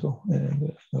my physical,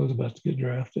 and I was about to get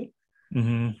drafted.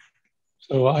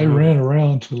 So I ran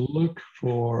around to look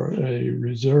for a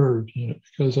reserve unit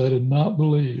because I did not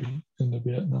believe in the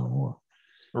Vietnam War.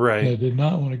 Right. And I did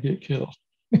not want to get killed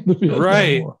in the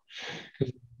Vietnam War.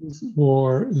 Because this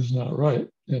war is not right,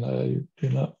 and I do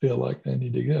not feel like I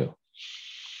need to go.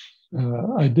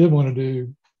 I did want to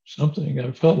do something.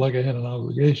 I felt like I had an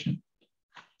obligation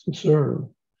to serve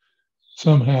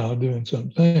somehow doing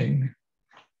something.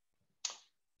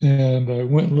 And I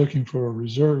went looking for a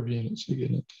reserve unit to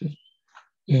get into.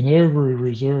 And every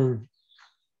reserve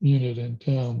unit in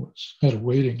town had a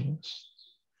waiting list.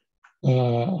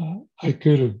 I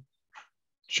could have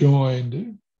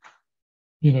joined,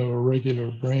 you know, a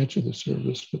regular branch of the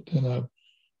service, but then I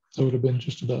would have been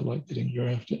just about like getting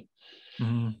drafted.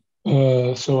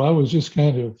 So I was just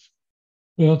kind of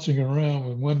bouncing around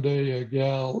when one day a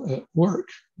gal at work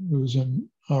who was in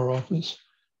our office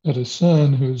had a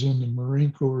son who was in the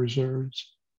Marine Corps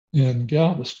Reserves in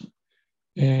Galveston.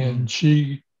 And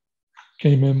she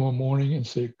came in one morning and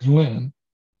said, Glenn,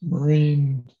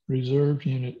 Marine Reserve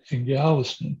Unit in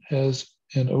Galveston has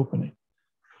an opening.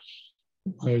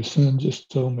 My son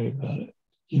just told me about it.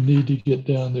 You need to get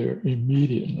down there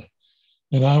immediately.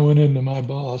 And I went into my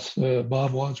boss,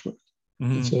 Bob Wadsworth,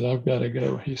 and said, I've got to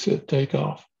go. He said, take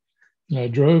off. And I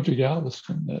drove to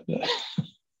Galveston that day.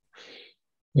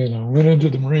 And I went into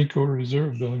the Marine Corps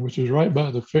Reserve Building, which is right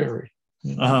by the ferry,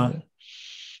 right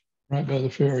by the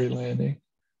ferry landing.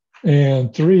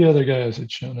 And 3 other guys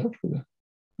had shown up for the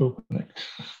opening.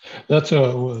 That's how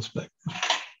it was back then.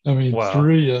 I mean, wow.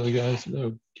 3 other guys said,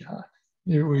 oh, God,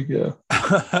 here we go.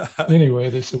 Anyway,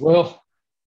 they said, well,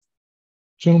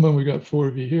 gentlemen, we got 4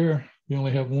 of you here. We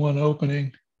only have 1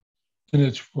 opening, and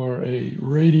it's for a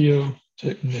radio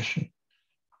technician.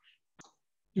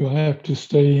 You'll have to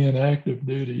stay in active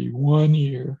duty 1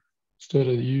 year instead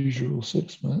of the usual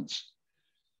 6 months.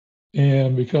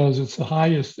 And because it's the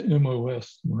highest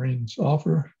MOS Marines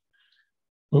offer,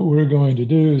 what we're going to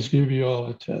do is give you all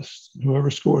a test. Whoever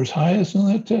scores highest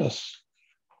on that test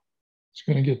is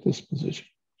going to get this position.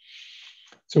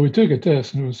 So we took a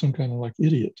test, and it was some kind of like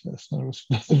idiot test. There was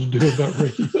nothing to do about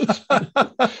radios.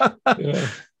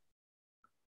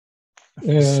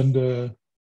 And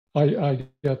I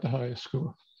got the highest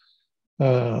score.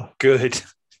 Good.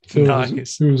 So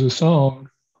nice. There was a song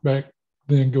back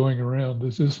then going around.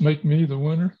 Does this make me the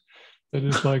winner? And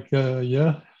it's like,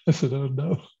 yeah. I said, oh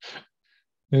no.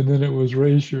 And then it was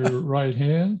raise your right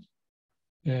hand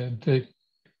and take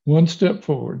 1 step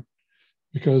forward,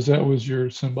 because that was your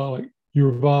symbolic. You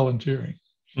were volunteering.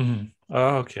 Mm-hmm.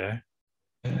 Oh, okay.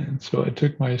 And so I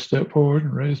took my step forward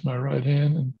and raised my right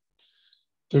hand and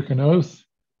took an oath.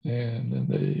 And then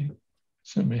they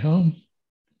sent me home.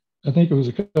 I think it was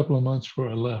a couple of months before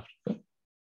I left, but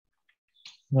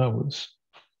I was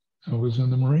in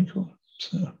the Marine Corps.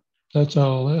 So that's how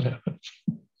all that happened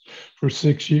for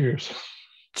 6 years.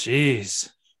 Jeez.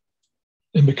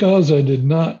 And because I did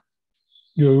not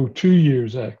go 2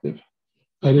 years active,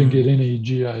 I didn't get any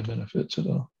GI benefits at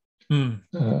all.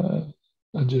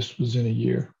 I just was in a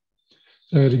year.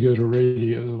 So I had to go to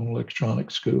radio and electronic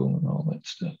school and all that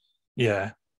stuff.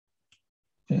 Yeah.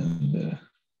 And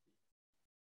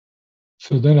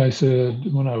so then I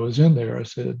said, when I was in there,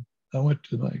 I went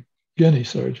to my gunny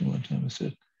sergeant one time. I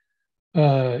said,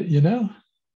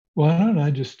 why don't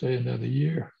I just stay another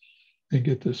year and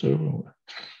get this over with?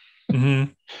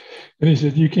 And he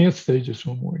said, you can't stay just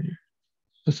 1 more year.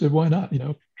 I said, why not?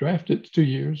 Draft it 2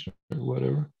 years or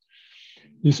whatever.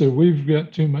 He said, we've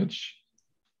got too much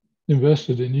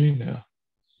invested in you now.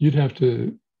 You'd have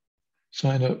to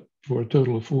sign up for a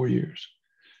total of 4 years.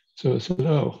 So I said,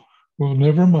 oh, well,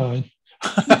 never mind.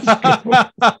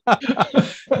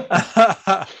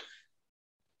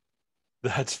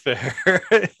 That's fair.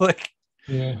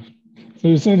 Yeah. So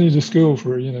they sent you to school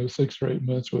for 6 or 8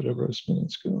 months, whatever I spent in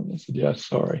school. And I said, yeah,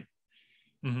 sorry.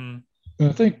 And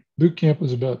I think boot camp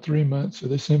was about 3 months, so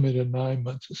they sent me to 9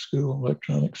 months of school,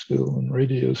 electronic school and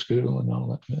radio school and all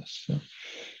that mess. So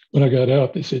when I got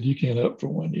out, they said, you can't up for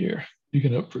 1 year. You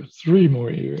can up for 3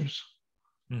 more years.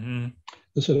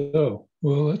 I said, oh,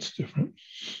 well, that's different.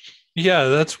 Yeah,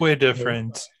 that's way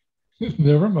different.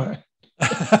 Never mind.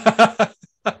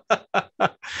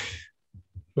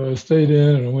 So I stayed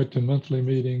in and I went to monthly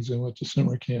meetings and went to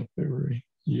summer camp every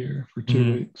year for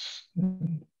 2 weeks.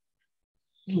 And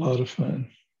a lot of fun.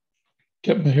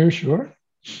 Kept my hair short.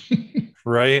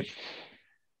 Right.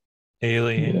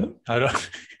 Alien. Yeah. I don't.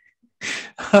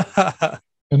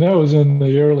 And that was in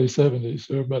the early 70s.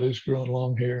 So everybody's growing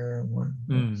long hair and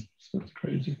wearing such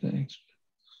crazy things.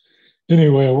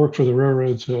 Anyway, I worked for the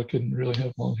railroad, so I couldn't really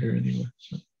have long hair anyway.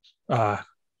 So.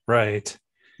 Right.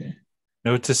 Yeah.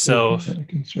 Note to self. Kind of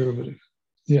conservative.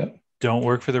 Yeah. Don't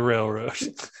work for the railroad.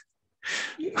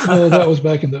 Well, that was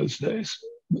back in those days.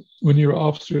 When you were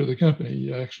officer of the company,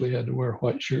 you actually had to wear a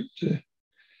white shirt too,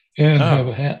 and have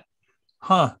a hat.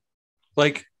 Huh.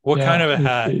 Like what kind of a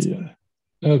hat?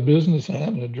 A business hat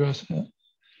and a dress hat.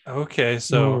 Okay,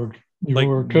 so you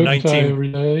wore a coat and tie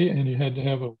every day, and you had to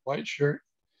have a white shirt.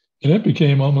 And it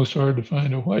became almost hard to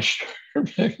find a white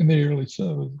shirt back in the early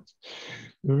 70s.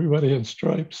 Everybody had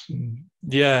stripes and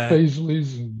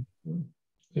paisleys, and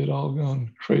they'd all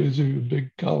gone crazy with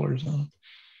big collars on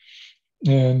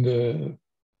them. And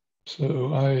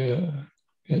so I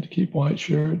had to keep white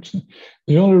shirts.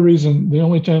 The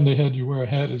only time they had you wear a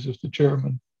hat is if the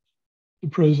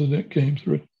president came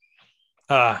through.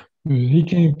 When he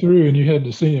came through and you had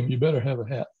to see him, you better have a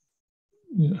hat.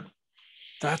 Yeah.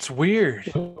 That's weird.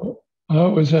 So I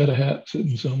always had a hat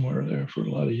sitting somewhere there for a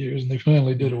lot of years, and they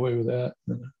finally did away with that.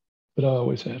 But I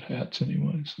always had hats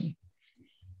anyway, so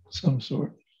some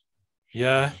sort.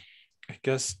 Yeah, I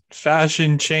guess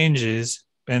fashion changes.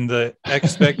 and the Yeah.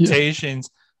 expectations.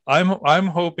 I'm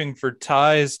hoping for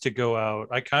ties to go out.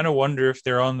 I kind of wonder if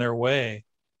they're on their way,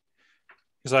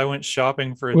 because I went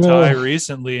shopping for a tie Well,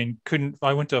 recently and couldn't.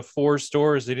 I went to 4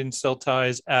 stores; they didn't sell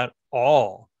ties at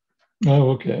all.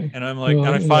 oh, okay. And I'm like, and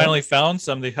Well, I yeah, finally found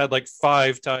some. They had like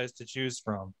 5 ties to choose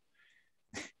from.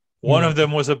 One yeah. of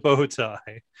them was a bow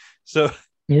tie. So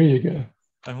There you go.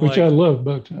 I'm Which I like, love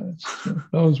bow ties. So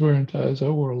I was wearing ties. I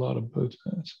wore a lot of bow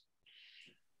ties.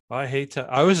 I hate tie.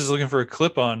 I was just looking for a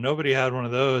clip on. Nobody had one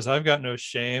of those. I've got no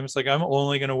shame. It's like, I'm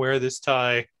only going to wear this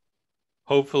tie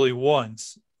hopefully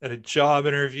once at a job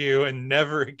interview and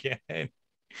never again.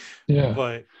 Yeah.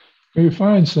 But You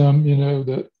find some,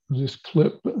 that just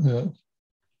clip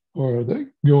or that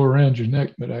go around your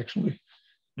neck, but actually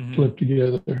mhm. clip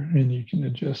together and you can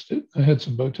adjust it. I had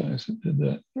some bow ties that did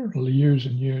that early years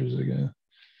and years ago,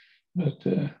 but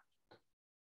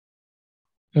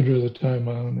I'd rather tie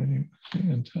my own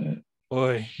anyway and tie it.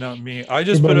 Boy, not me. I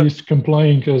just put Everybody a used to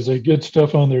complain because they get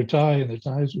stuff on their tie and the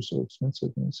ties are so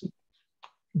expensive. And I said,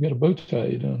 you got a bow tie,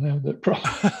 you don't have that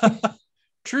problem.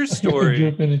 true I couldn't story.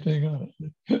 drip anything on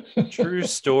it. True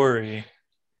story.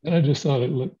 And I just thought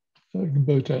it looked like a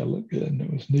bow tie looked good and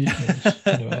it was neat and it was,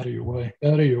 out of your way,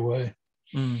 out of your way.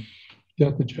 Mm,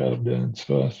 Got the job done.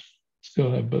 So I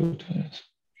still have bow ties.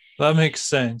 that makes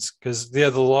sense because, yeah,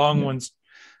 the long Yeah. ones.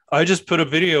 I just put a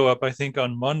video up, I think,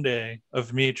 on Monday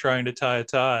of me trying to tie a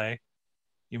tie.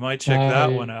 You might check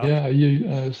that one out. Yeah,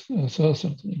 I saw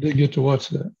something. I did get to watch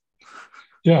that.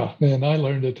 Yeah, man, I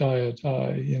learned to tie a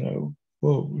tie,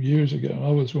 years ago.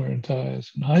 I was wearing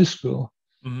ties in high school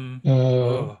Mm-hmm. uh,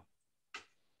 Oh,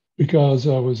 because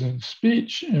I was in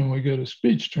speech and we go to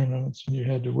speech tournaments and you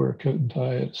had to wear a coat and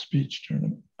tie at a speech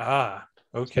tournament. So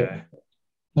okay.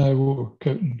 I wore a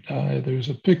coat and tie. There's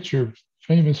a picture,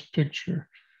 famous picture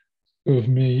of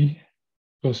me.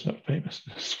 Well, it's not famous,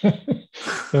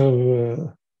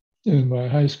 of in my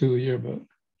high school yearbook.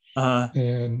 Uh-huh.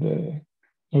 And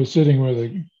I was sitting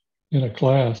in a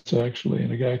class actually,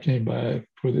 and a guy came by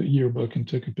for the yearbook and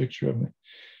took a picture of me.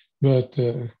 But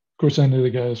of course, I knew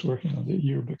the guy was working on the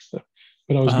yearbook stuff.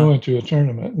 But I was Uh-huh. going to a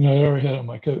tournament, and I already had on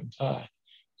my coat and tie.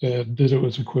 And did it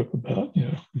was a quip about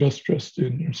best dressed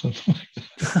student or something like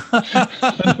that.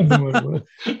 I don't know what it was.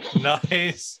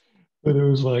 Nice. But it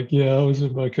was like, yeah, I was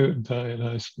in my coat and tie in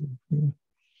high school. Yeah.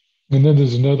 And then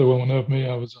there's another one of me.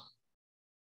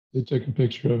 They took a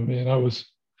picture of me, and I was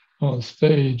on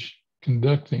stage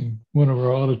conducting one of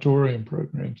our auditorium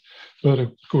programs. But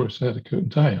of course, I had a coat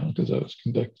and tie on because I was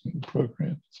conducting the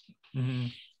program. Mm-hmm.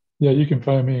 Yeah, you can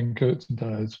find me in coats and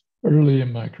ties early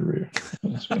in my career.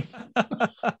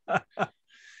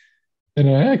 And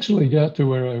I actually got to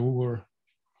where I wore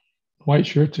white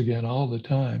shirts again all the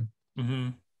time Mm-hmm.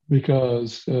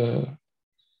 because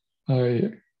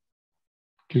I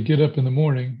could get up in the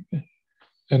morning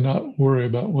and not worry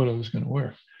about what I was going to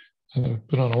wear. I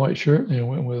put on a white shirt and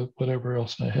went with whatever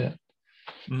else I had.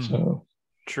 Mm. So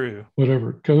True.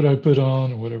 whatever coat I put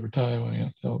on or whatever tie I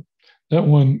went on, that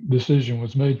one decision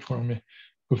was made for me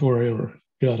before I ever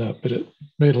got up, but it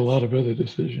made a lot of other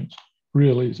decisions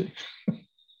real easy.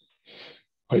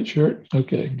 White shirt,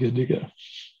 okay, good to go.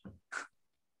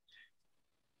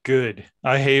 Good.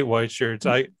 I hate white shirts.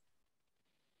 I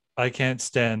can't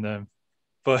stand them.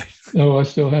 But no, I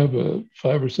still have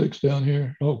 5 or 6 down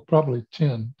here. Oh, probably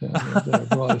 10 down here that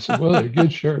I brought. I said, well, they're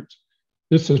good shirts.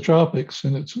 It's the tropics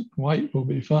and it's white will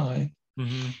be fine.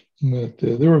 Mm-hmm. But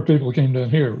there were people who came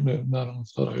down here not only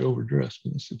thought I overdressed,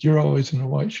 but they said, you're always in a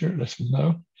white shirt. I said,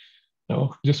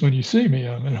 no, just when you see me,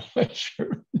 I'm in a white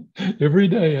shirt. Every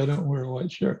day I don't wear a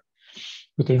white shirt,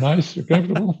 but they're nice, they're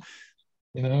comfortable.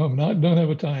 Don't have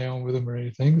a tie on with them or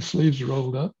anything. The sleeves are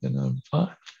rolled up and I'm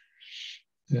fine.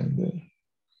 And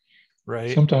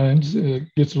right. Sometimes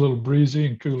it gets a little breezy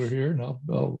and cooler here, and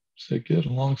I'll say, get a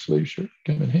long sleeve shirt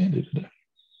come in handy today.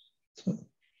 So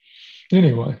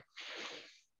anyway,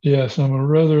 yes, I'm a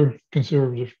rather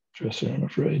conservative dresser, I'm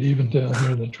afraid, even down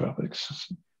here in the tropics.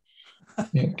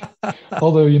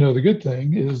 Although, the good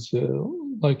thing is,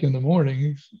 like in the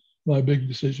morning, my big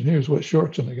decision here is what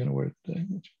shorts am I going to wear today?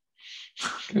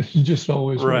 Because you just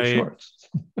always wear shorts.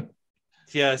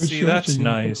 Yeah, see, that's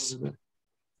nice.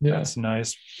 Yeah. That's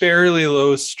nice. Fairly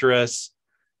low stress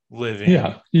living.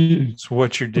 Yeah. It's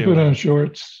what you're doing. I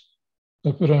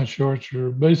put on shorts, or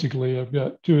basically I've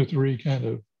got 2 or 3 kind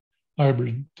of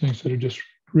hybrid things that are just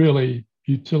really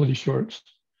utility shorts.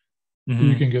 Mm-hmm.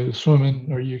 You can go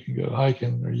swimming or you can go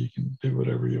hiking or you can do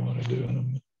whatever you want to do in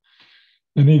them.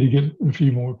 I need to get a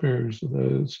few more pairs of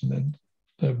those and then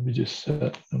that would be just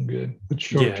set. I'm good. Which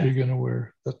shorts are you going to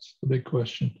wear? That's the big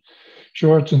question.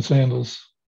 Shorts and sandals.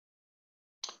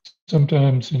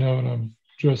 Sometimes, when I'm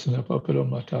dressing up, I'll put on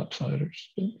my topsiders.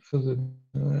 But other than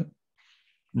that,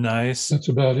 Nice. that's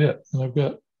about it. And I've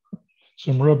got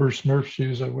some rubber Smurf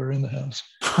shoes I wear in the house,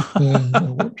 and I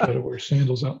won't try to wear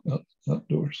sandals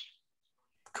outdoors.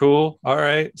 Cool. All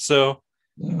right. So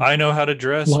I know how to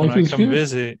dress when I come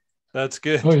visit. That's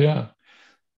good. Oh yeah.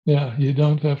 Yeah. You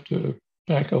don't have to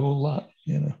pack a whole lot,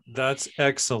 That's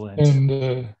excellent.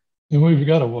 And we've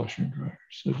got a washer and dryer.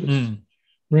 So just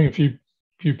bring a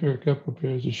couple of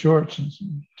pairs of shorts and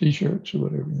some t-shirts or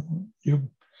whatever you want.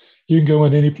 You can go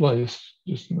in any place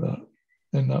just about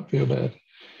and not feel bad.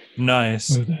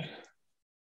 Nice.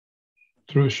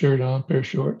 Throw a shirt on, pair of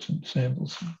shorts and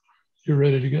sandals. And you're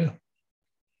ready to go.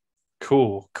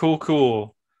 Cool.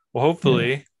 Well,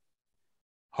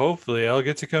 hopefully I'll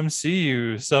get to come see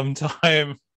you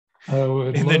sometime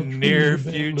in the near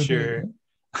future.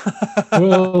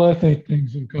 Well, I think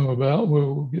things will come about.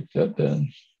 We'll get that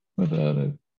done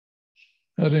without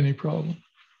any problem.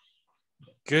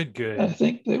 Good. I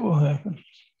think they will happen.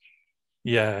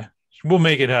 Yeah, we'll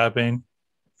make it happen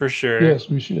for sure. Yes,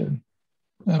 we should.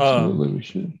 Absolutely, we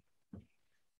should.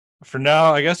 For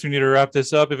now, I guess we need to wrap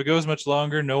this up. If it goes much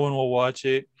longer, no one will watch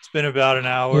it. It's been about an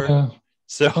hour. Yeah.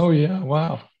 So. Oh yeah!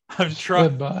 Wow. I'm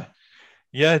trying.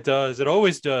 Yeah, it does. It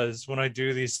always does when I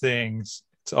do these things.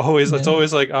 It's always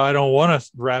like, oh, I don't want to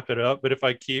wrap it up, but if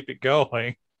I keep it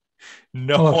going,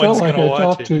 one's going to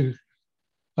watch it.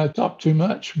 I talk too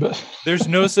much, but there's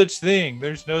no such thing.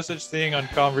 There's no such thing on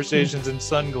Conversations in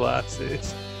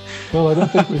Sunglasses. Well, I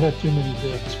don't think we had too many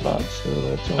dead spots, so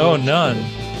that's all. Oh, none.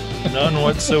 None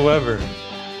whatsoever.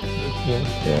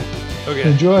 Yeah. Okay.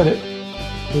 Enjoyed it.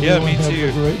 Yeah, me too.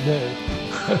 Have a great day.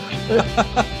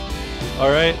 All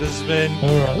right. This has been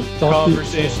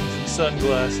Conversations in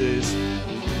Sunglasses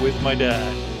with my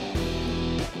dad.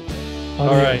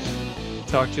 All right.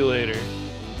 Talk to you later.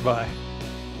 Bye.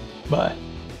 Bye.